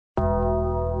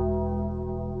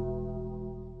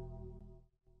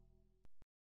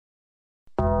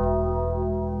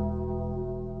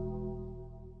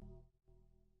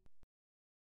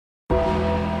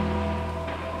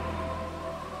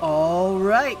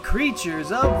right,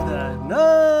 creatures of the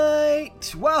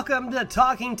night. Welcome to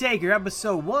Talking Taker,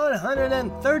 episode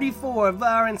 134 of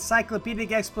our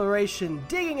encyclopedic exploration,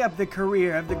 digging up the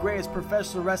career of the greatest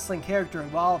professional wrestling character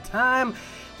of all time,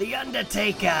 The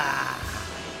Undertaker.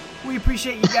 We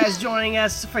appreciate you guys joining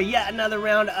us for yet another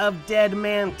round of Dead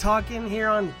Man Talking here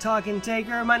on Talking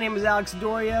Taker. My name is Alex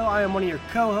Dorio. I am one of your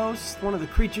co-hosts, one of the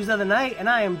creatures of the night, and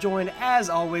I am joined,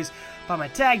 as always, by my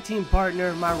tag team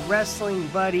partner, my wrestling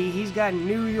buddy. He's got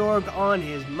New York on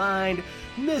his mind,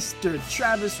 Mr.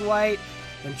 Travis White.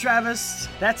 And Travis,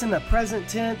 that's in the present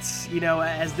tense. You know,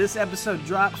 as this episode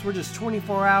drops, we're just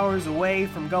 24 hours away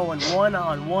from going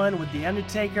one-on-one with The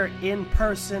Undertaker in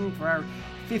person for our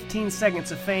 15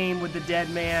 seconds of fame with the Dead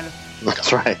Man.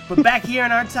 That's right. But back here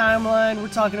in our timeline, we're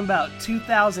talking about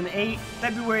 2008,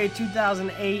 February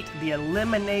 2008, the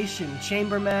Elimination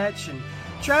Chamber match. And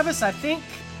Travis, I think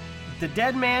the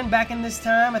Dead Man back in this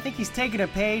time, I think he's taking a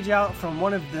page out from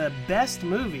one of the best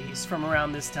movies from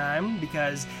around this time,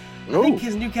 because I think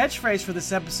his new catchphrase for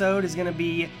this episode is going to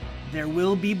be, "There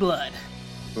will be blood."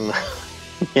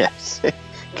 Yes, it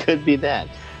could be that.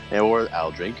 Or, "I'll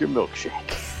drink your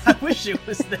milkshake." I wish it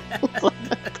was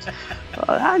that.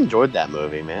 I enjoyed that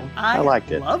movie, man. I liked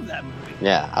it. I love that movie.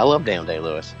 Yeah, I love Daniel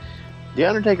Day-Lewis. The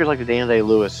Undertaker's like the Daniel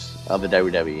Day-Lewis of the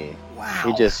WWE. Wow.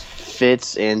 He just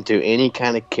fits into any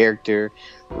kind of character.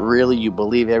 Really, you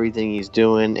believe everything he's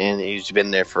doing, and he's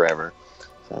been there forever.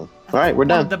 So, all right, we're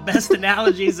done. One of the best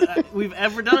analogies we've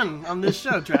ever done on this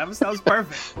show, Travis. That was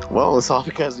perfect. Well, it's all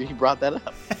because you brought that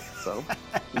up. So,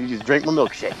 you just drink my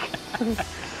milkshake.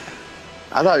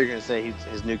 I thought you were going to say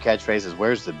his new catchphrase is,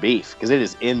 "Where's the beef?" Because it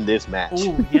is in this match.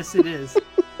 Oh, yes it is.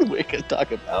 We could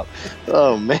talk about,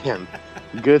 oh man,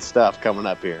 good stuff coming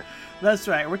up here. That's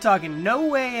right. We're talking No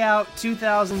Way Out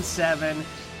 2007,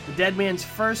 the Dead Man's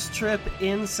first trip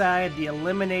inside the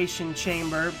Elimination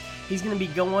Chamber. He's going to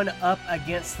be going up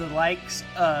against the likes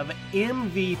of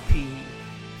MVP,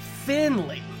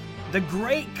 Finlay, the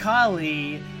Great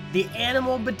Khali, the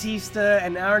Animal Batista,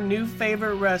 and our new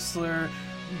favorite wrestler,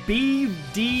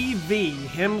 BDV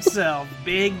himself,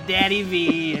 Big Daddy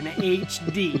V in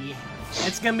HD.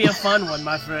 It's going to be a fun one,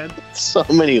 my friend. So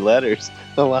many letters.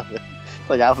 I love it. It's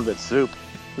like alphabet soup.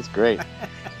 It's great.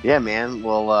 Yeah, man.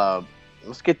 Well,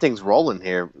 let's get things rolling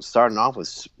here. Starting off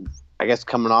with, I guess,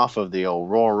 coming off of the old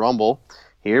Royal Rumble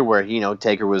here, where,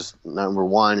 Taker was number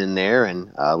one in there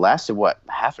and lasted,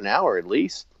 half an hour at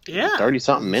least? Yeah.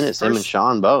 30-something minutes, him and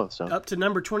Shawn both. So. Up to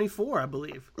number 24, I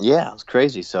believe. Yeah, it's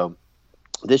crazy. So,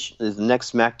 this is the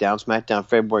next SmackDown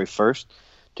February 1st,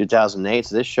 2008.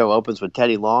 So this show opens with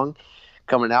Teddy Long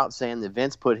coming out saying that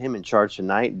Vince put him in charge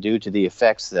tonight due to the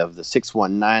effects of the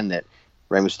 619 that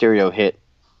Rey Mysterio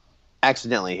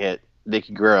accidentally hit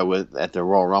Vickie Guerrero with at the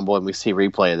Royal Rumble, and we see a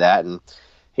replay of that. And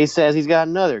he says he's got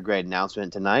another great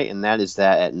announcement tonight, and that is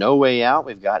that at No Way Out,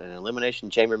 we've got an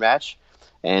Elimination Chamber match.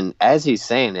 And as he's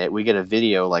saying it, we get a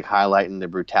video highlighting the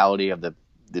brutality of the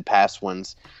past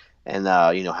ones. And,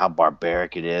 how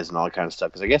barbaric it is and all that kind of stuff.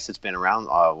 Because I guess it's been around,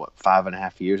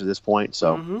 5.5 years at this point.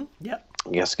 So, Yep. I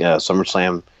guess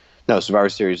Survivor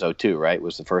Series 02, right,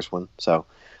 was the first one. So,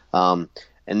 and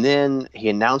then he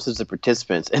announces the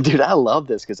participants. And, dude, I love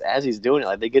this because as he's doing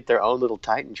it, they get their own little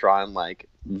Titantron,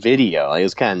 video.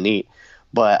 It's kind of neat.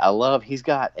 But I love he's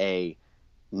got a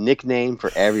nickname for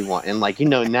everyone. And,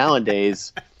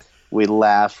 nowadays – we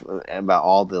laugh about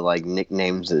all the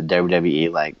nicknames that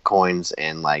WWE coins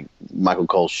and Michael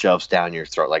Cole shoves down your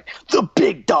throat, like the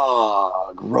Big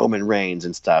Dog, Roman Reigns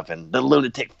and stuff, and the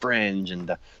Lunatic Fringe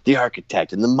and the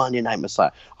Architect and the Monday Night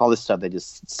Messiah. All this stuff they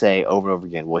just say over and over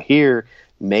again. Well, here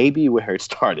maybe where it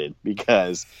started,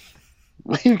 because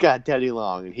we've got Teddy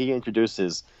Long and he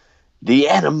introduces the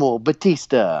Animal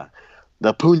Batista,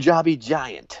 the Punjabi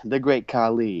Giant, the Great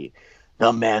Khali,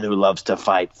 the man who loves to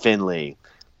fight, Finlay,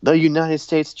 the United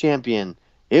States Champion,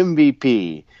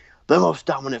 MVP, the most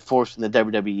dominant force in the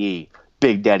WWE,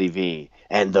 Big Daddy V,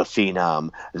 and the Phenom,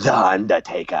 The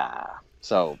Undertaker.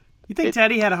 So, you think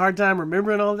Teddy had a hard time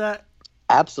remembering all that?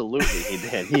 Absolutely, he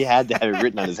did. He had to have it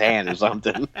written on his hand or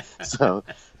something. So,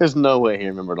 there's no way he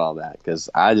remembered all that,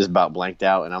 because I just about blanked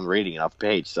out, and I'm reading it off the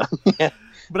page. So, yeah.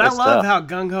 But I love how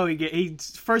gung-ho he gets. He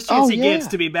first chance he gets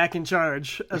to be back in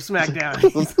charge of SmackDown.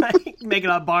 He's making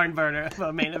a barn burner of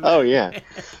a main event. Oh, yeah.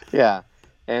 Yeah.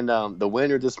 And the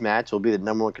winner of this match will be the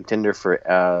number one contender for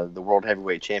the World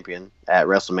Heavyweight Champion at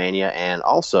WrestleMania. And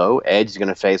also, Edge is going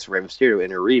to face Rey Mysterio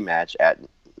in a rematch at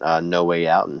No Way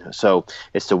Out. And so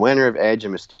it's the winner of Edge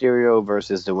and Mysterio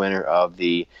versus the winner of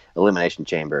the Elimination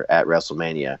Chamber at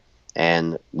WrestleMania.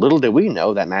 And little did we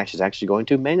know that match is actually going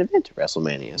to main event at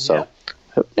WrestleMania. So,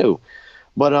 who knew?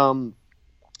 But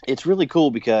it's really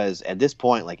cool because at this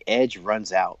point, like Edge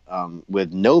runs out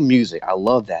with no music. I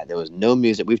love that there was no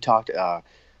music. We've talked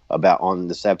about on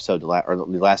this episode, or the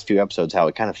last few episodes, how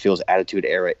it kind of feels Attitude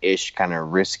Era ish, kind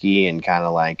of risky and kind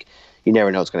of like you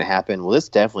never know what's going to happen. Well, this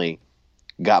definitely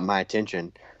got my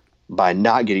attention by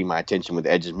not getting my attention with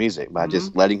Edge's music, by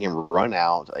just letting him run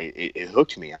out. It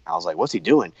hooked me. I was like, what's he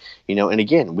doing? And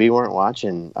again, we weren't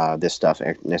watching this stuff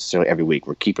necessarily every week.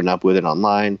 We're keeping up with it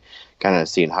online, kind of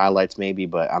seeing highlights maybe,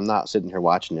 but I'm not sitting here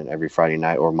watching it every Friday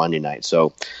night or Monday night.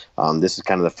 So this is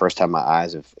kind of the first time my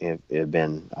eyes have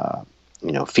been,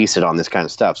 feasted on this kind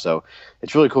of stuff. So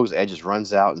it's really cool because Edge just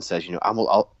runs out and says,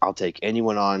 I'll take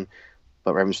anyone on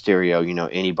but Rey Mysterio,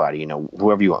 anybody,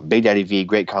 whoever you want. Big Daddy V,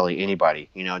 Great Khali, anybody,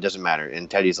 it doesn't matter. And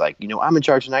Teddy's like, I'm in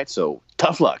charge tonight, so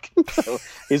tough luck. So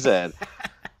he said,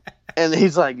 and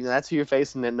he's like, that's who you're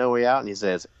facing at No Way Out. And he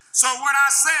says, so what I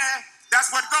said,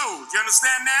 that's what goes. You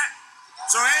understand that?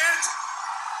 So Edge,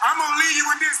 I'm going to leave you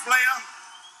with this, player.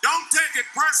 Don't take it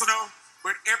personal,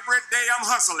 but every day I'm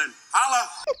hustling. Holla.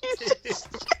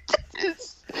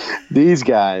 These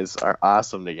guys are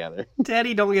awesome together.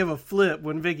 Teddy don't give a flip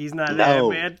when Vicky's not there,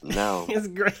 man. No. It's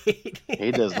great.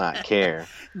 He does not care.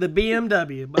 The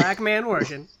BMW, black man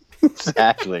working.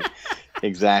 Exactly.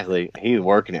 He's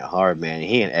working it hard, man.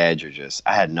 He and Edge are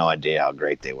I had no idea how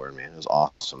great they were, man. It was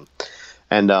awesome.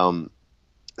 And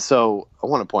so I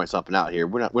want to point something out here.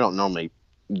 We don't normally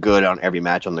good on every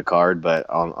match on the card, but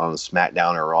on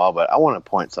SmackDown or Raw, but I want to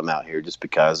point something out here just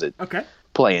because it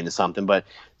play into something. But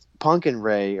Punk and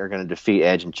Ray are going to defeat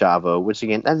Edge and Chavo, which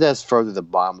again, that does further the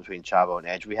bond between Chavo and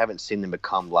Edge. We haven't seen them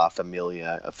become La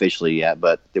Familia officially yet,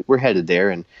 but we're headed there,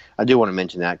 and I do want to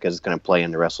mention that because it's going to play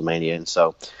into WrestleMania. And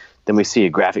so then we see a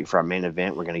graphic for our main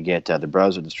event. We're going to get the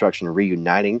Brothers of Destruction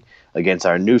reuniting against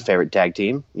our new favorite tag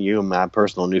team, you and my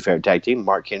personal new favorite tag team,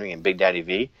 Mark Henry and Big Daddy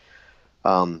V.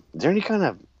 Is there any kind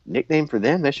of nickname for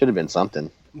them? That should have been something.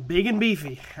 Big and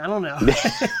beefy. I don't know.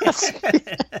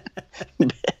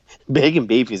 Big and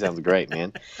beefy sounds great,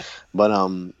 man.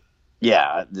 But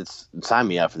yeah, sign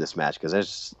me up for this match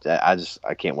because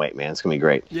I can't wait, man. It's gonna be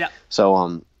great. Yeah.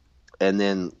 So and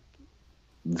then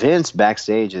Vince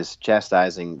backstage is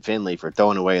chastising Finlay for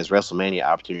throwing away his WrestleMania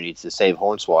opportunity to save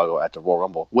Hornswoggle at the Royal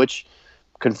Rumble, which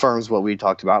confirms what we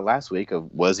talked about last week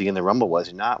of was he in the Rumble, was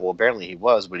he not? Well, apparently he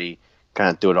was, but he kind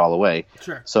of threw it all away.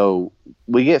 Sure. So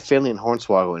we get Finlay and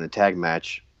Hornswoggle in a tag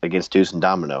match against Deuce and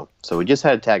Domino. So we just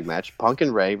had a tag match, Punk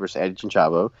and Ray versus Edge and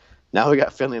Chavo. Now we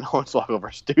got Finlay and Hornswoggle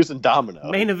versus Deuce and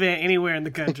Domino. Main event anywhere in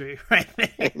the country, right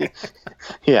there.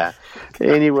 Yeah,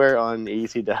 anywhere on the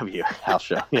ECW house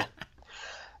show. Yeah.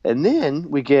 And then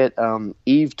we get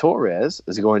Eve Torres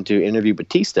is going to interview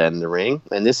Batista in the ring,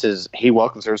 and he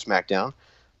welcomes her to SmackDown.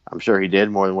 I'm sure he did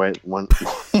more than one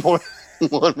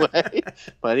way,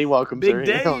 but he welcomes her.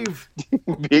 Big Dave.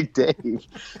 Big Dave.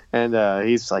 And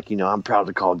he's like, I'm proud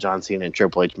to call John Cena and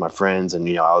Triple H my friends. And,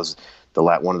 I was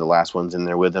one of the last ones in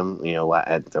there with him,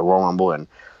 at the Royal Rumble, and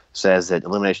says that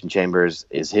Elimination Chambers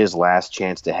is his last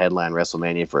chance to headline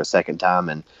WrestleMania for a second time.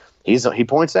 And he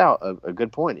points out a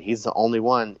good point. He's the only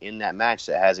one in that match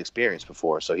that has experience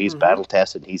before. So he's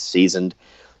battle-tested. He's seasoned.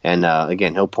 And,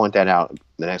 again, he'll point that out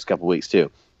the next couple weeks,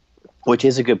 too. Which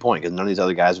is a good point because none of these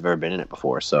other guys have ever been in it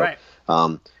before. So, right.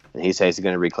 And he says he's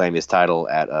going to reclaim his title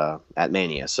at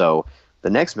Mania. So the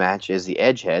next match is the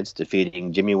Edgeheads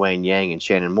defeating Jimmy Wayne Yang and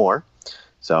Shannon Moore.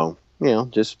 So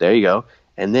just there you go.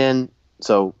 And then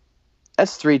so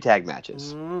that's 3 tag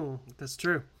matches. That's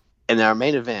true. And our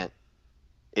main event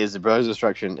is the Brothers of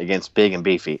Destruction against Big and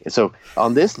Beefy. And so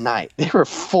on this night there were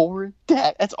 4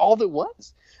 tag. That's all there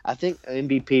was. I think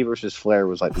MVP versus Flair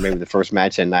was like maybe the first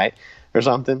match at night or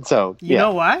something. So you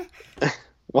know why?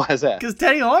 Why is that? Because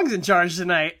Teddy Long's in charge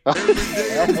tonight. You're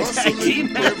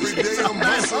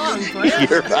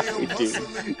right,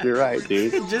 dude. You're right,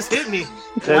 dude. It just hit me.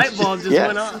 The light bulb just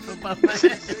went off above my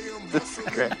head. That's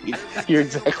great. You're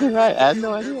exactly right. I had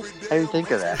no idea. I didn't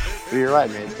think of that. But you're right,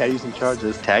 man. Teddy's in charge of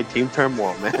this tag team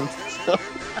turmoil, man. So,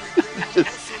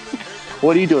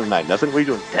 what are you doing tonight? Nothing? What are you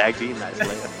doing? Tag team night?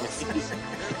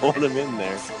 Pulling him in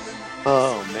there.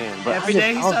 Oh, man. But every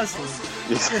day he's hustling.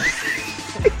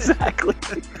 Exactly.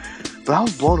 But I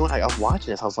was blown away. I was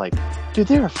watching this. I was like, dude,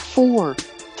 there are 4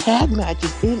 tag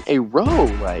matches in a row.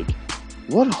 Like,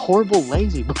 what a horrible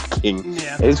lazy booking.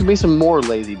 Yeah. There's going to be some more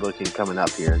lazy booking coming up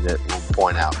here that we'll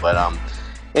point out. But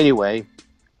anyway,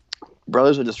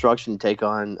 Brothers of Destruction take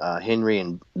on Henry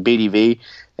and BDV.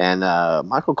 And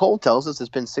Michael Cole tells us it's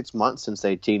been 6 months since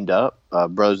they teamed up.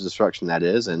 Brothers of Destruction, that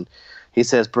is. And he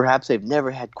says perhaps they've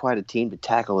never had quite a team to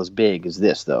tackle as big as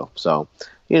this, though. So,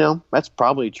 that's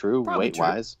probably true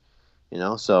weight-wise.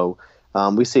 So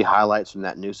We see highlights from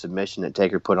that new submission that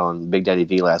Taker put on Big Daddy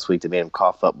V last week that made him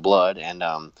cough up blood, and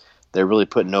they're really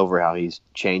putting over how he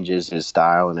changes his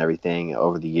style and everything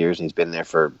over the years. And he's been there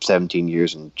for 17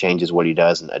 years and changes what he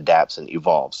does and adapts and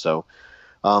evolves. So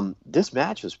this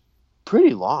match was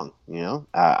pretty long.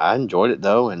 I enjoyed it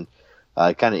though, and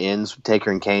it kind of ends with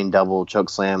Taker and Kane double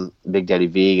chokeslam Big Daddy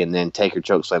V, and then Taker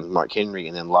chokeslams Mark Henry,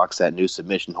 and then locks that new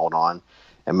submission hold on,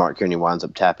 and Mark Henry winds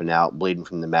up tapping out, bleeding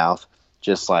from the mouth,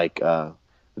 just like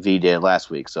V did last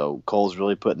week. So Cole's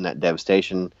really putting that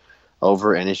devastation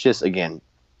over, and it's just, again,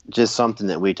 just something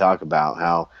that we talk about,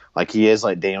 how like he is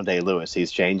like Daniel Day-Lewis.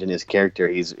 He's changing his character.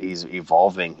 He's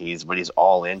evolving. But he's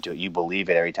all into it. You believe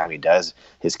it every time he does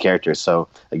his character. So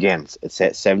again, it's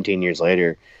at 17 years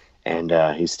later, and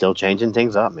he's still changing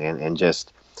things up, man. And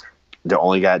just the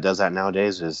only guy that does that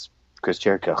nowadays is Chris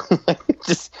Jericho.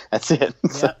 Just that's it.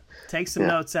 Yeah. Take some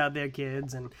notes out there,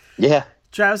 kids. And yeah.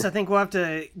 Travis, I think we'll have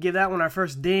to give that one our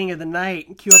first ding of the night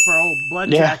and cue up our old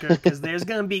blood tracker, because there's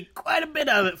going to be quite a bit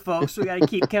of it, folks. We got to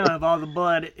keep count of all the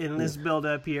blood in this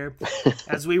build-up here.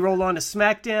 As we roll on to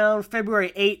SmackDown,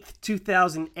 February 8th,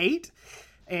 2008.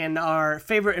 And our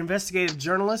favorite investigative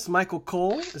journalist, Michael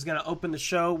Cole, is going to open the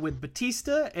show with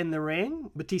Batista in the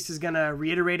ring. Batista's going to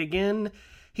reiterate again,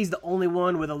 he's the only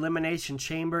one with Elimination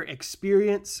Chamber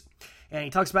experience. And he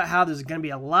talks about how there's going to be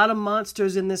a lot of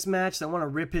monsters in this match that want to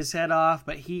rip his head off,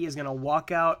 but he is going to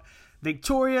walk out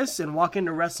victorious and walk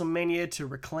into WrestleMania to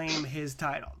reclaim his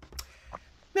title.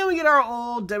 Then we get our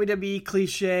old WWE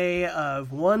cliche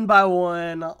of one by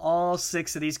one, all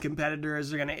 6 of these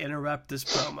competitors are going to interrupt this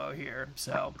promo here.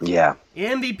 So yeah,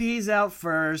 MVP's out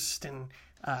first, and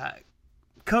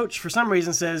Coach, for some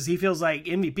reason, says he feels like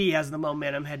MVP has the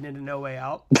momentum heading into No Way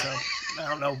Out. So I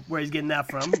don't know where he's getting that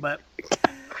from, but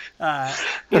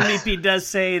MVP does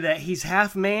say that he's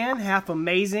half man, half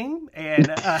amazing, and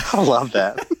I love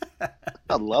that.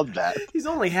 I love that. He's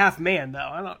only half man, though.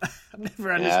 I've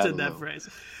never understood that phrase.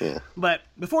 Yeah. But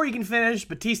before he can finish,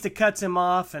 Batista cuts him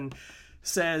off and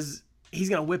says he's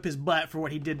going to whip his butt for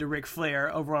what he did to Ric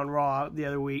Flair over on Raw the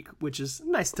other week, which is a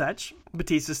nice touch.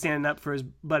 Batista standing up for his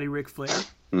buddy Ric Flair.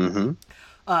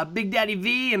 Mm-hmm. Big Daddy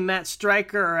V and Matt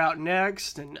Striker are out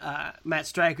next, and Matt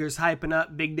Striker's hyping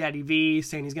up Big Daddy V,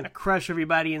 saying he's going to crush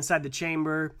everybody inside the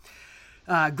chamber.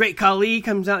 Great Khali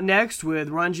comes out next with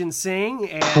Ranjin Singh,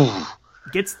 and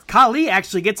Khali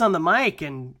actually gets on the mic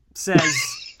and says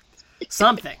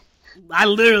something. I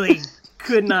literally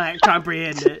could not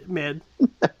comprehend it, mid.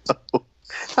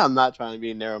 I'm not trying to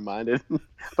be narrow-minded,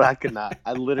 but I could not.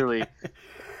 I literally,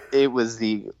 it was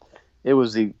the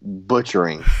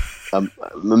butchering,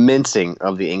 mincing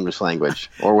of the English language,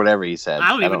 or whatever he said. I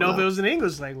don't even know if it was an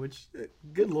English language.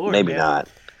 Good Lord, maybe man. not.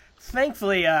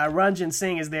 Thankfully, Ranjin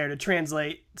Singh is there to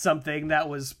translate something that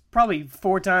was probably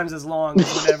 4 times as long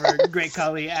as whatever Great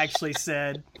Khali actually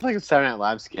said. It's like a Saturday Night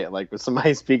Live skit, like when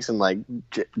somebody speaks in like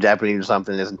Japanese or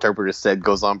something, his interpreter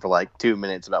goes on for like 2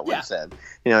 minutes about what he said.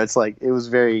 It's like, it was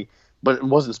very, but it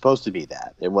wasn't supposed to be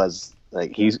that. It was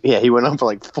like he went on for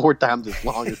like 4 times as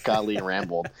long as Khali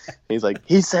rambled. He's like,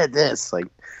 he said this, like,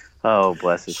 oh,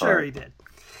 bless his heart. Sure he did.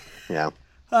 Yeah.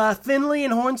 Finley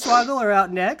and Hornswoggle are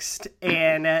out next,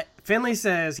 and Finley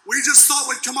says, We just thought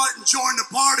we'd come out and join the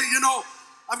party,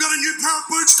 I've got a new pair of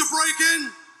boots to break in.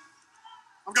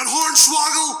 I've got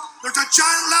Hornswoggle. There's a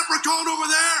giant leprechaun over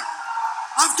there.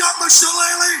 I've got my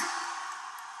shillelagh.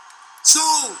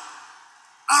 So,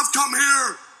 I've come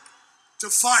here to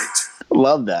fight.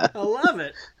 Love that. I love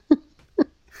it.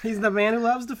 He's the man who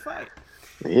loves to fight.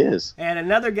 He is. And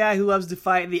another guy who loves to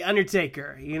fight, The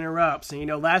Undertaker. He interrupts. And,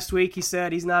 last week he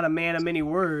said he's not a man of many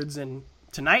words. And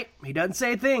tonight, he doesn't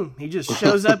say a thing. He just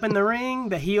shows up in the ring.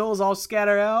 The heels all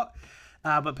scatter out.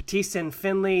 But Batista and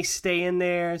Finley stay in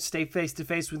there, stay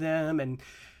face-to-face with him. And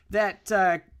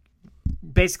that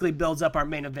basically builds up our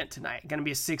main event tonight. Going to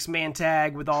be a 6-man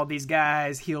tag with all these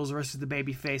guys, heels versus the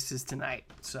baby faces tonight.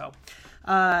 So,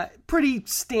 pretty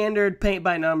standard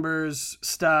paint-by-numbers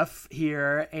stuff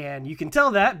here, and you can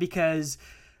tell that because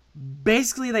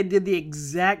basically they did the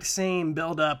exact same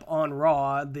build-up on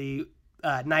Raw the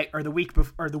night or the week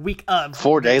before, or the week of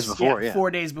 4 days before,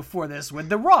 4 days before this with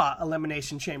the Raw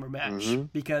Elimination Chamber match,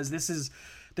 because this is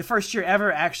the first year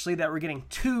ever actually that we're getting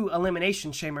 2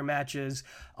 Elimination Chamber matches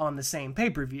on the same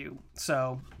pay-per-view.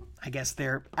 So I guess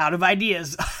they're out of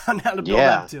ideas on how to build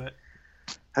up to it.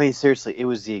 I mean, seriously, it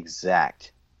was the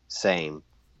exact same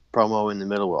promo in the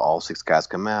middle where all 6 guys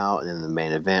come out, and then the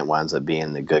main event winds up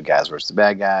being the good guys versus the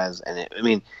bad guys. And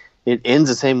it ends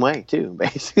the same way too.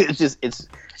 Basically,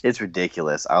 it's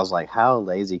ridiculous. I was like, how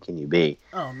lazy can you be?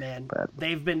 Oh man,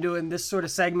 they've been doing this sort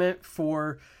of segment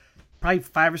for probably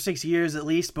 5 or 6 years at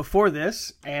least before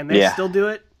this, and they still do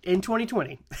it in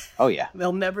 2020. Oh, yeah.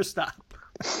 They'll never stop.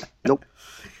 Nope.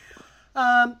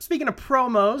 Speaking of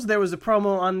promos, there was a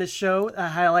promo on this show that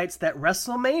highlights that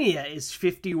WrestleMania is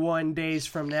 51 days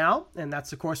from now, and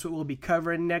that's, of course, what we'll be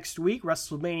covering next week,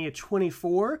 WrestleMania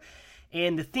 24.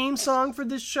 And the theme song for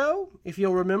this show, if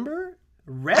you'll remember,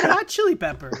 Red Hot Chili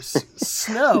Peppers,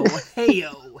 Snow,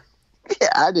 Hey-O. Yeah,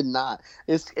 I did not.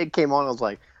 It came on, I was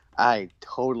like, I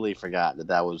totally forgot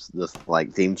that was the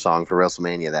theme song for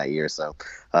WrestleMania that year. So,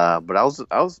 but I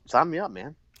was sign me up,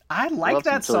 man. I like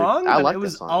that song, but it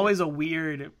was always a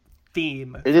weird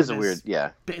theme. It is a weird,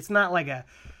 yeah. It's not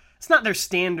it's not their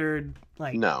standard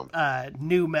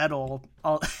new metal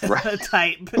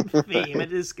type theme.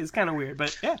 It's kind of weird,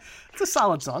 but yeah, it's a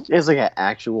solid song. It's like an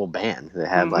actual band that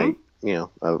had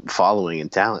a following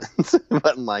and talent,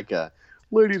 but like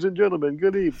ladies and gentlemen,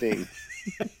 good evening.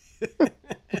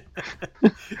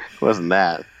 Wasn't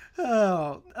that?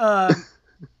 Oh,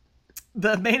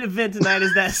 the main event tonight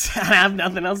is that I have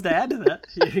nothing else to add to that.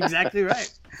 You're exactly right.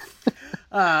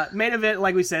 Main event,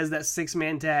 like we said, is that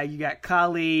 6-man tag. You got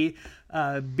Khali,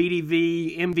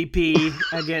 BDV, MVP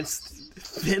against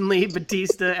Finlay,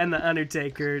 Batista, and The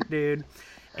Undertaker, dude.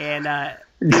 And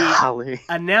the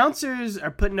announcers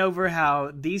are putting over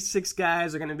how these 6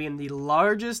 guys are going to be in the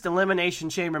largest Elimination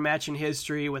Chamber match in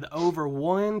history with over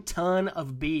 1 ton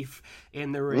of beef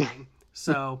in the ring.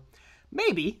 So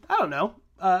maybe, I don't know.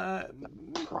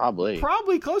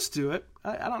 Probably close to it.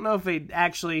 I don't know if they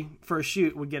actually, for a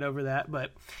shoot, would get over that,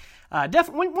 but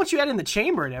definitely once you add in the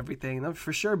chamber and everything, they'll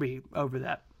for sure be over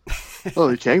that. Well,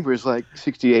 the chamber is like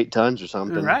 68 tons or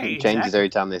something. Right, it changes every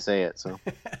time they say it. So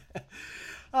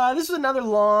this was another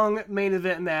long main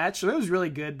event match. So it was really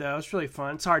good, though. It's really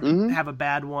fun. It's hard to have a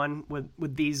bad one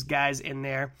with these guys in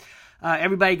there.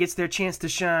 Everybody gets their chance to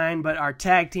shine, but our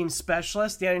tag team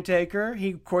specialist, The Undertaker,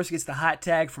 he, of course, gets the hot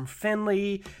tag from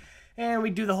Finlay, and we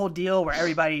do the whole deal where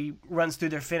everybody runs through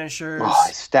their finishers. Oh,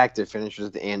 I stacked their finishers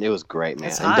at the end. It was great,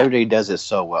 man. And WWE does this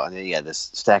so well. And yeah,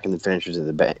 this stacking the finishers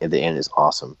at the end is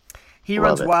awesome. He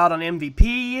runs wild on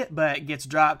MVP, but gets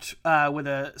dropped with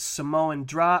a Samoan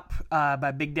drop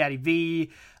by Big Daddy V.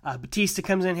 Batista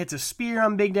comes in, hits a spear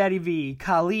on Big Daddy V.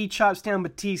 Khali chops down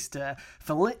Batista.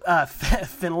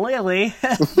 Finlay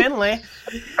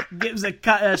gives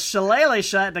a shillelagh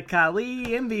shot to Khali.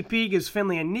 MVP gives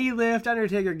Finlay a knee lift.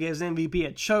 Undertaker gives MVP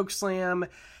a choke slam.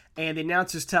 And the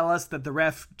announcers tell us that the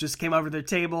ref just came over to their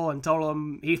table and told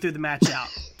them he threw the match out.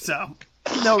 So,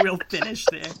 no real finish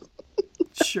there.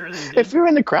 Sure they did. If you're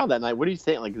in the crowd that night, what do you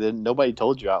think? Like, nobody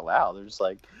told you out loud. They're just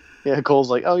like, yeah, Cole's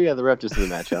like, oh yeah, the ref just threw the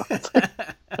match out.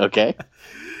 Okay.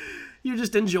 You're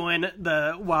just enjoying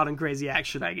the wild and crazy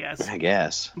action, I guess. I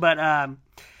guess. But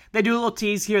they do a little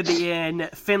tease here at the end.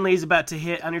 Finlay's about to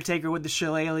hit Undertaker with the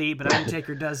shillelagh, but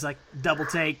Undertaker does like double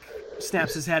take,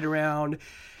 snaps his head around.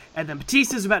 And then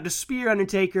Batista's about to spear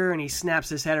Undertaker, and he snaps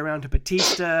his head around to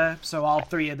Batista. So all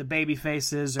 3 of the baby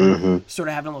faces are sort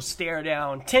of having a little stare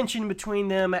down tension between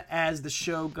them as the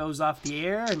show goes off the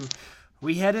air. And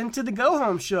we head into the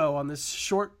go-home show on this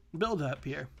short build-up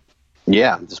here.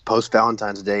 Yeah, this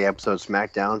post-Valentine's Day episode of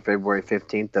SmackDown, February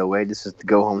 15th, 08. This is the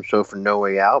go-home show for No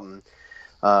Way Out. And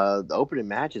the opening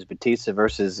match is Batista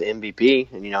versus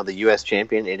MVP, and the U.S.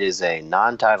 champion. It is a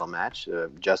non-title match.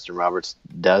 Justin Roberts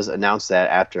does announce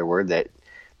that afterward, that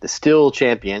the still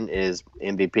champion is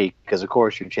MVP, because of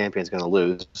course your champion's going to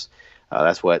lose.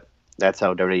 That's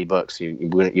how WWE books. You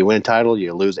win a title,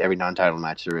 you lose every non-title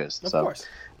match there is. Of course.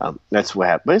 That's what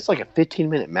happened. But it's like a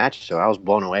 15-minute match, so I was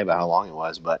blown away by how long it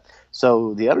was. But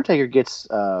so the Undertaker gets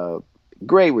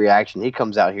great reaction. He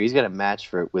comes out here. He's got a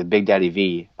match with Big Daddy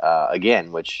V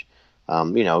again, which,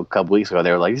 a couple weeks ago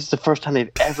they were like, this is the first time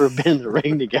they've ever been in the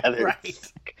ring together.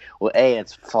 Right. Well,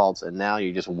 it's false, and now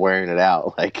you're just wearing it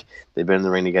out. Like, they've been in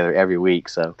the ring together every week.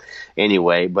 So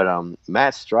anyway, but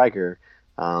Matt Striker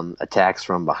attacks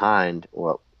from behind.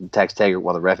 Well, attacks Taker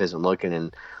while the ref isn't looking,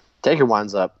 and Taker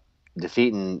winds up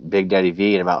defeating Big Daddy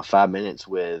V in about 5 minutes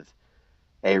with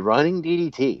a running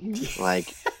DDT.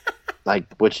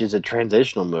 like which is a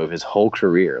transitional move his whole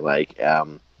career. I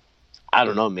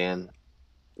don't know, man.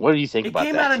 What do you think about that?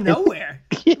 It came out of nowhere.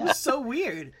 Yeah. It was so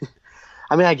weird.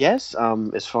 I mean, I guess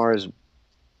as far as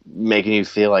making you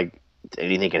feel like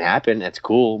anything can happen, that's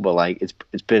cool. But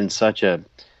it's been such a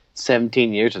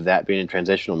 17 years of that being a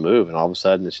transitional move, and all of a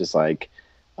sudden it's just like,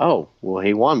 oh, well,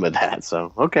 he won with that,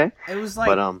 so okay. It was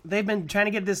like they've been trying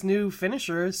to get this new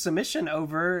finisher submission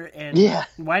over, and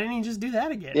why didn't he just do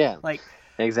that again? Yeah,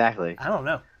 exactly. I don't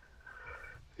know.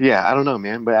 Yeah, I don't know,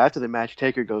 man. But after the match,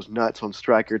 Taker goes nuts on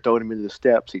Striker, throwing him into the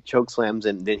steps. He chokeslams,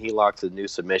 and then he locks a new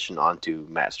submission onto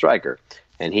Matt Striker.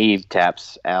 and he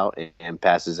taps out and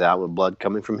passes out with blood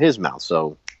coming from his mouth.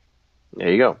 So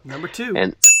there you go. Number 2.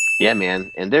 And yeah,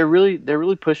 man, and they're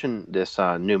really pushing this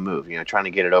new move. Trying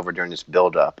to get it over during this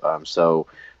build up. So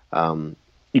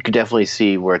you could definitely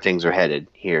see where things are headed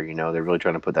here. They're really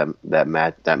trying to put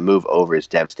that move over is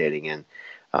devastating.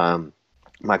 And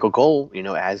Michael Cole,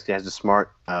 has a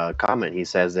smart comment. He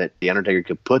says that the Undertaker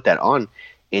could put that on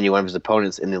any one of his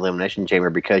opponents in the Elimination Chamber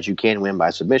because you can win by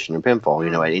submission or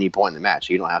pinfall, at any point in the match.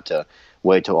 You don't have to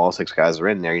wait till all 6 guys are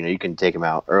in there. You can take them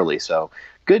out early. So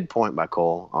good point by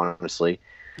Cole, honestly.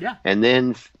 Yeah. And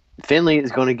then Finlay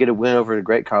is going to get a win over the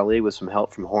Great Khali with some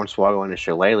help from Hornswoggle and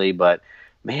Shillelagh. But,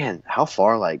 man, how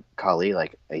far, Khali,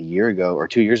 a year ago or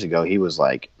 2 years ago, he was,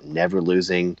 never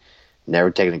losing,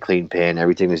 never taking a clean pin.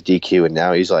 Everything was DQ, and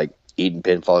now he's, eating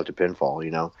pinfall after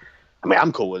pinfall, I mean,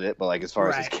 I'm cool with it, but as far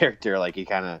as his character, he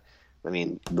kind of,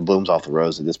 the bloom's off the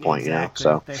rose at this point, exactly.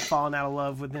 So they've fallen out of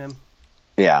love with him.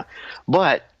 Yeah,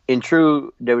 but in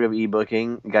true WWE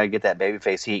booking, you got to get that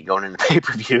babyface heat going in the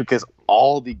pay-per-view because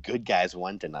all the good guys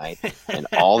won tonight, and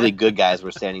all the good guys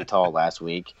were standing tall last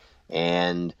week,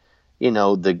 and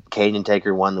the Canadian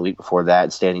Taker won the week before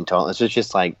that, standing tall. It's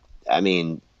just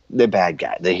the bad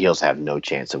guy, the heels have no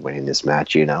chance of winning this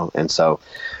match, and so.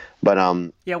 But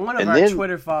yeah, one of our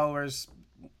Twitter followers,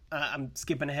 I'm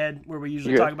skipping ahead where we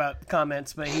usually talk about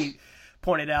comments, but he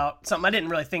pointed out something I didn't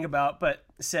really think about, but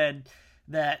said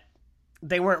that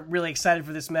they weren't really excited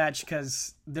for this match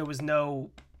because there was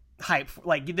no hype,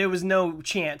 there was no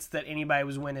chance that anybody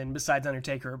was winning besides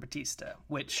Undertaker or Batista.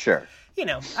 Which, sure,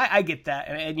 I get that,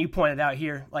 and you pointed out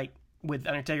here, with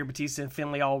Undertaker, Batista, and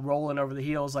Finlay all rolling over the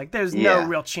heels, there's no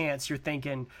real chance you're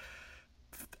thinking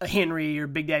Henry or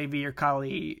Big Daddy V or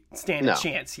Khali stand a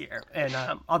chance here. And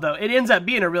although it ends up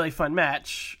being a really fun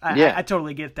match, I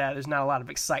totally get that. There's not a lot of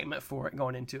excitement for it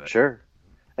going into it. Sure.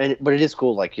 But it is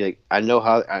cool. I know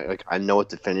how I know what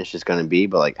the finish is going to be,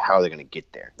 but how are they going to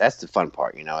get there? That's the fun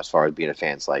part, as far as being a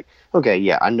fan. It's okay,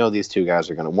 yeah, I know these two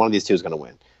guys one of these two is going to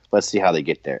win. Let's see how they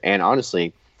get there. And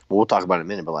honestly, we'll talk about it in a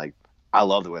minute, but I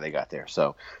love the way they got there.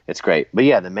 So it's great. But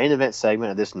yeah, the main event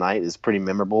segment of this night is pretty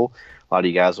memorable. A lot of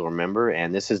you guys will remember.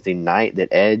 And this is the night that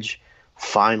Edge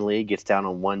finally gets down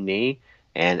on one knee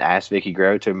and asks Vicky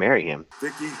Guerrero to marry him.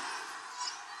 Vicky.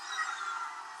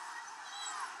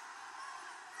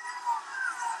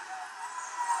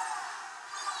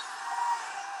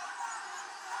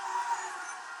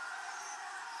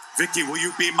 Vicky, will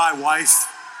you be my wife?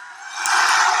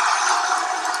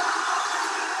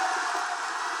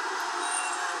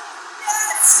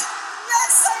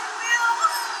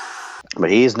 But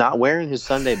he is not wearing his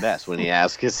Sunday best when he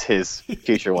asks his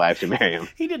future wife to marry him.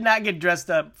 He did not get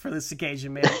dressed up for this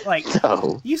occasion, man.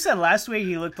 No. You said last week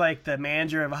he looked like the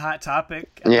manager of a Hot Topic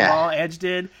at the mall. Edge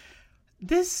did.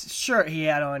 This shirt he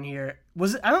had on here,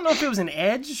 I don't know if it was an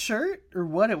Edge shirt or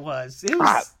what it was. It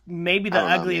was maybe the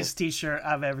ugliest T-shirt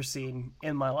I've ever seen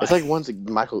in my life. It's ones that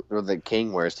Michael or the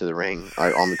King wears to the ring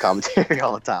on the commentary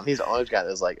all the time. He's always got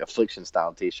those Affliction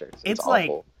style T-shirts. It's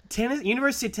awful.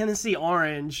 University of Tennessee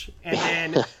orange, and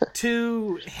then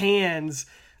 2 hands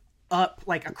up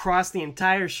across the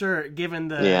entire shirt, given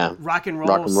the rock and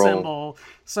roll symbol.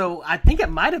 So I think it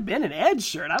might have been an Edge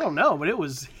shirt. I don't know, but it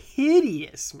was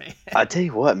hideous, man. I tell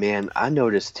you what, man, I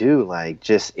noticed too,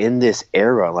 just in this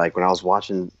era, when I was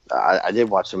watching, I did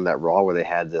watch some of that Raw where they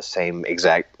had the same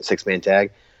exact 6-man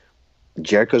tag.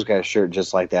 Jericho's got a shirt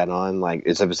just like that on,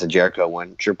 except it's a Jericho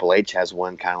one. Triple H has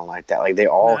one kind of like that. They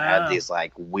all had these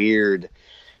weird,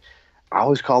 I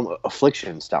always call them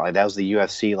Affliction style. That was the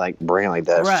UFC brand,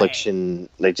 the Affliction,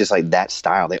 just that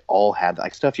style. They all had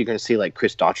stuff you're gonna see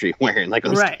Chris Daughtry wearing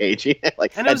on stage. And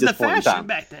it was the fashion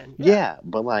back then. Yeah,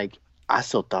 but I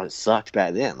still thought it sucked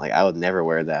back then. I would never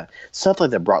wear that stuff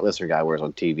like that Brock Lesnar guy wears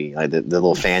on TV. The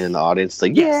little fan in the audience,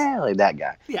 that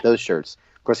guy. Yeah. Those shirts.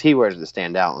 Of course, he wears it to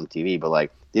stand out on TV,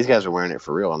 but these guys are wearing it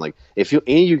for real. And if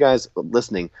any of you guys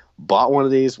listening bought one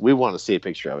of these, we want to see a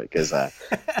picture of it because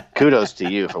kudos to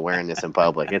you for wearing this in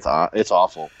public. It's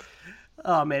awful.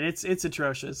 Oh man, it's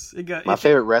atrocious. My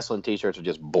favorite wrestling T-shirts are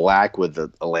just black with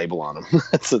a label on them.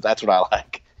 So that's what I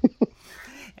like.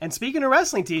 And speaking of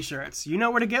wrestling T-shirts, you know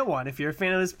where to get one if you're a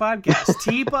fan of this podcast.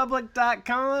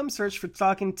 tpublic.com, search for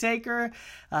Talking Taker.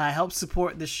 Help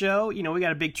support the show. We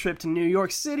got a big trip to New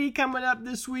York City coming up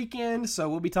this weekend, so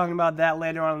we'll be talking about that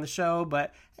later on in the show.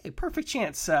 But hey, perfect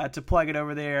chance to plug it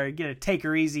over there. Get a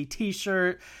Taker Easy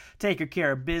T-shirt, Taker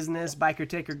Care of Business, Biker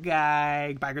Taker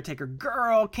Guy, Biker Taker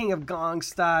Girl, King of Gong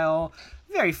style.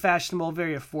 Very fashionable,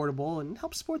 very affordable, and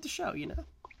help support the show,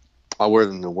 I wear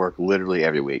them to work literally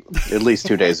every week, at least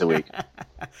 2 days a week.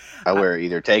 I wear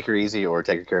either Take Her Easy or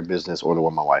Take Care of Business or the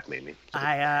one my wife made me. So.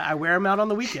 I wear them out on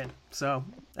the weekend, so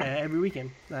every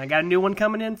weekend. I got a new one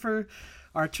coming in for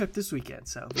our trip this weekend,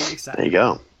 so very excited. There you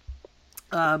go.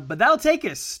 But that'll take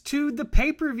us to the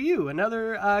pay-per-view.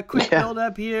 Another quick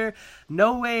build-up here.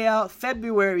 No Way Out,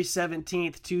 February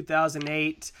 17th,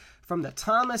 2008, from the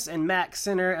Thomas and Mack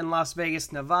Center in Las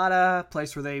Vegas, Nevada,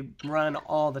 place where they run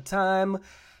all the time.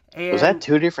 And was that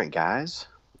two different guys?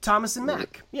 Thomas and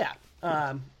Mack, yeah.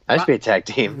 That should be a tag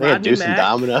team. They had Deuce and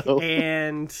Domino.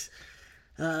 And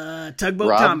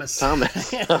Tugboat Thomas.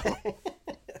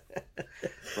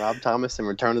 Rob Thomas and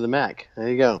Return of the Mack. There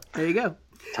you go. There you go.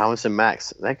 Thomas and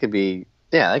Max. That could be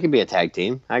a tag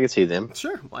team. I could see them.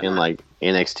 Sure. Why in not? like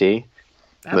NXT.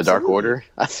 Absolutely. The Dark Order.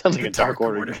 That sounds like a Dark Dark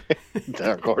Order.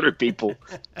 Dark Order people.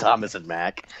 Thomas and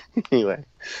Mack. Anyway.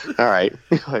 All right.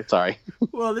 Sorry.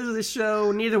 Well, this is a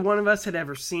show neither one of us had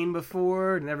ever seen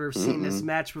before, never seen this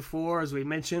match before. As we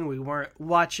mentioned, we weren't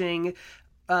watching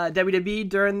WWE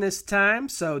during this time,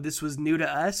 so this was new to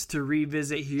us to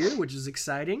revisit here, which is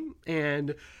exciting.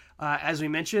 And as we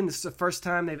mentioned, this is the first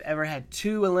time they've ever had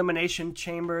 2 Elimination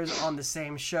Chambers on the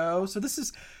same show. So this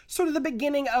is sort of the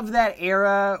beginning of that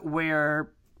era where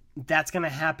that's going to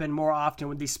happen more often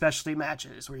with these specialty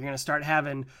matches, where you're going to start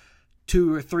having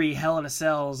 2 or 3 Hell in a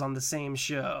Cells on the same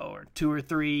show, or 2 or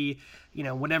 3,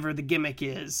 whatever the gimmick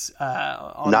is.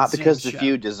 Not because the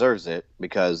feud deserves it,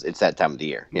 because it's that time of the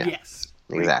year. Yeah. Yes.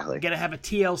 Exactly. You're going to have a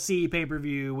TLC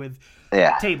pay-per-view with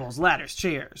tables, ladders,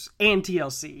 chairs, and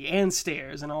TLC, and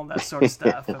stairs, and all that sort of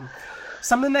stuff.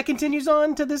 Something that continues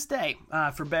on to this day,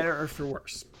 for better or for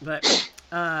worse. But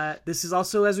this is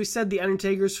also, as we said, The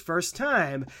Undertaker's first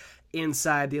time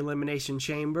inside the Elimination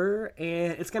Chamber,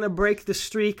 and it's going to break the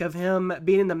streak of him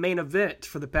being in the main event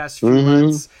for the past few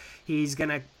months. He's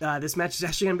going to, this match is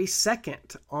actually going to be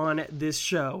second on this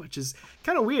show, which is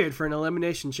kind of weird for an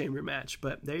Elimination Chamber match,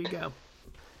 but there you go.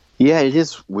 Yeah, it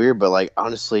is weird, but like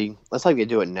honestly, that's like they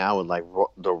do it now with like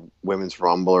the Women's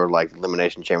Rumble or like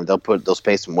Elimination Chamber. They'll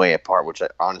space them way apart, which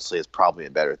honestly is probably a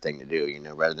better thing to do,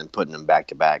 rather than putting them back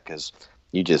to back, because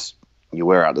you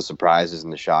wear out the surprises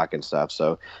and the shock and stuff.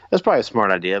 So that's probably a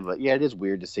smart idea. But yeah, it is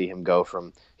weird to see him go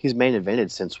from he's main evented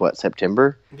since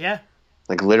September. Yeah,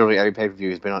 like literally every pay per view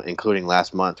he's been on, including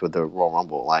last month with the Royal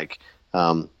Rumble. Like,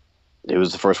 it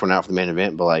was the first one out for the main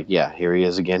event, but like, yeah, here he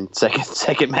is again,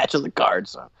 second match on the card.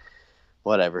 So.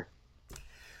 Whatever.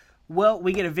 Well,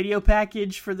 we get a video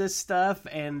package for this stuff,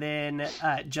 and then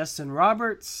Justin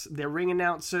Roberts, the ring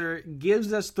announcer,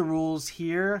 gives us the rules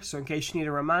here. So in case you need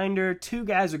a reminder, 2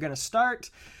 guys are going to start.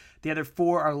 The other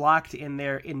 4 are locked in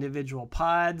their individual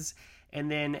pods. And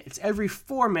then it's every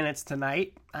 4 minutes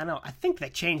tonight. I think they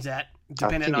changed that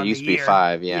depending on the year. I think it used to be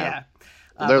 5, yeah.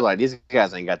 They're like, these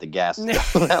guys ain't got the gas.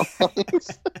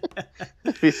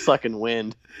 He's sucking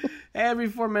wind. Every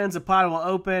 4 minutes, a pod will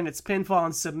open. It's pinfall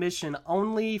and submission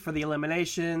only for the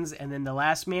eliminations. And then the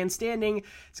last man standing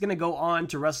is going to go on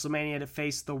to WrestleMania to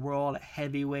face the World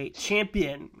Heavyweight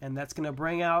Champion. And that's going to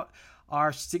bring out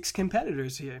our 6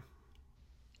 competitors here.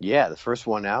 Yeah, the first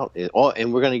one out.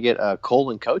 And we're going to get Cole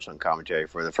and Coach on commentary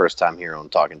for the first time here on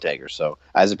Talking Taker. So,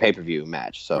 as a pay-per-view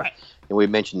match. So, right. And we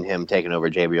mentioned him taking over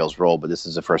JBL's role, but this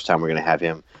is the first time we're going to have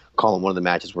him calling one of the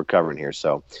matches we're covering here.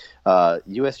 So,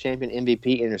 U.S. Champion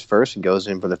MVP enters first and goes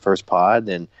in for the first pod.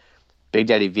 Then Big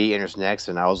Daddy V enters next,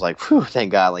 and I was like, whew,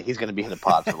 thank God, like he's going to be in the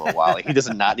pod for a little while. Like, he does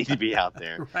not need to be out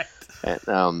there. Right.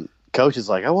 And Coach is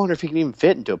like, I wonder if he can even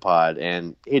fit into a pod,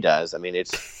 and he does. I mean,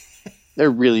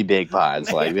 they're really big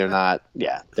pods. Like he's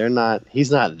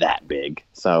not that big.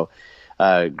 So,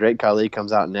 Great Khali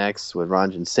comes out next with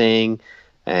Ranjan Singh.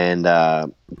 And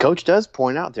Coach does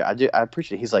point out there, I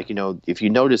appreciate it. He's like, if you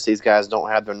notice, these guys don't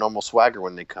have their normal swagger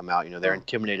when they come out. They're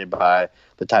intimidated by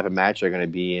the type of match they're going to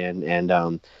be in. And,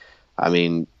 I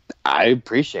mean, I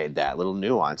appreciate that little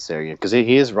nuance there. Because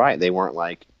he is right. They weren't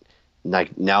like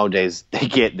nowadays they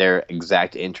get their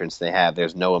exact entrance they have.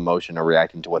 There's no emotion or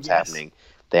reacting to what's happening.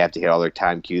 They have to hit all their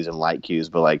time cues and light cues.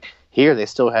 But, like, here they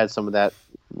still had some of that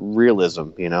realism,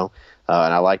 and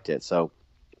I liked it. So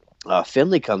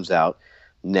Finlay comes out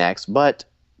next, but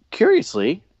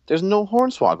curiously, there's no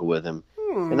Hornswoggle with him.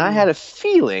 And I had a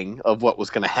feeling of what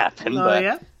was going to happen,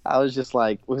 but I was just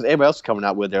like, because everybody else is coming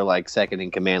out with their like second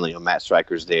in command, Matt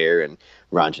Striker's there and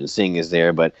Ranjan Singh is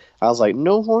there, but I was like,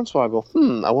 no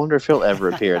Hornswoggle. I wonder if he'll ever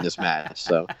appear in this match.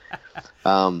 So,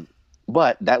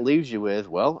 but that leaves you with,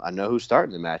 well, I know who's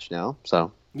starting the match now.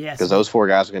 So, yes, because those 4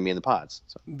 guys are going to be in the pods.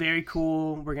 So. Very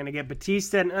cool. We're going to get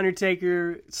Batista and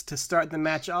Undertaker to start the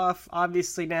match off.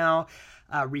 Obviously now,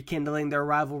 rekindling their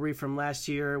rivalry from last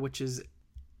year, which is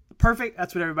perfect.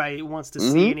 That's what everybody wants to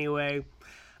see anyway.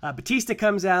 Batista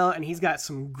comes out, and he's got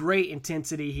some great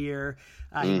intensity here.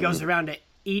 He goes around to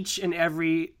each and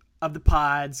every of the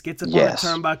pods, gets up on the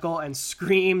turnbuckle, and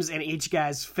screams in each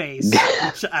guy's face,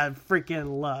 which I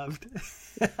freaking loved.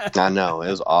 I know. It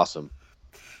was awesome.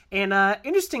 And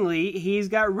interestingly, he's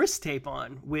got wrist tape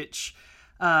on, which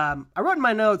I wrote in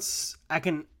my notes.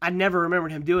 I never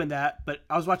remembered him doing that, but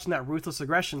I was watching that Ruthless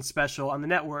Aggression special on the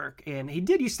network, and he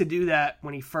did used to do that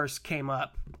when he first came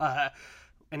up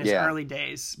in his early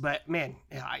days. But man,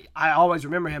 I always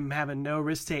remember him having no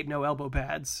wrist tape, no elbow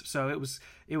pads. So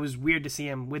it was weird to see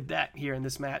him with that here in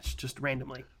this match, just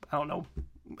randomly. I don't know.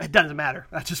 It doesn't matter.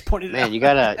 I just pointed it out. Man, you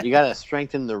gotta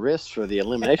strengthen the wrist for the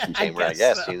Elimination Chamber, I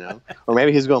guess so. You know. Or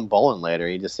maybe he's going bowling later.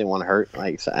 He just didn't want to hurt.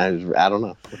 Like, I don't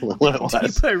know what it was. Do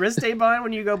you put a wrist tape on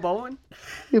when you go bowling?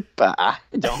 I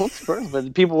don't,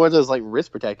 but people wear those like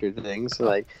wrist protector things,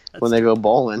 like when they go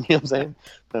bowling. You know what I'm saying?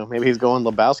 So maybe he's going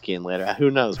Lebowski in later. Who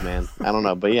knows, man? I don't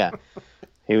know, but yeah.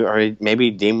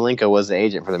 Maybe Dean Malenko was the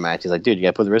agent for the match. He's like, dude, you got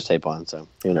to put the wrist tape on. So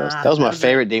who knows? That was my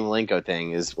favorite Dean Malenko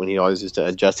thing, is when he always used to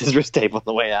adjust his wrist tape on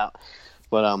the way out.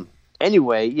 But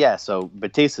anyway, yeah. So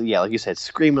Batista, yeah, like you said,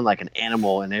 screaming like an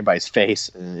animal in everybody's face,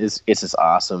 and it's just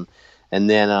awesome. And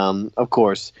then of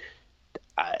course,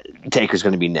 Taker's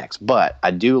going to be next. But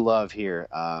I do love here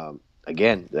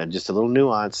again, just a little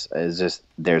nuance is just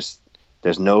there's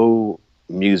no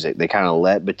music. They kind of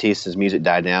let Batista's music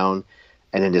die down,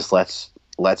 and then just lets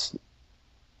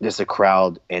just the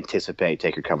crowd anticipate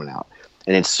Taker coming out.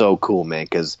 And it's so cool, man,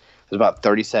 because there's about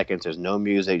 30 seconds. There's no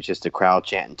music, just the crowd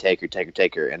chanting Taker, Taker,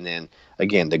 Taker. And then,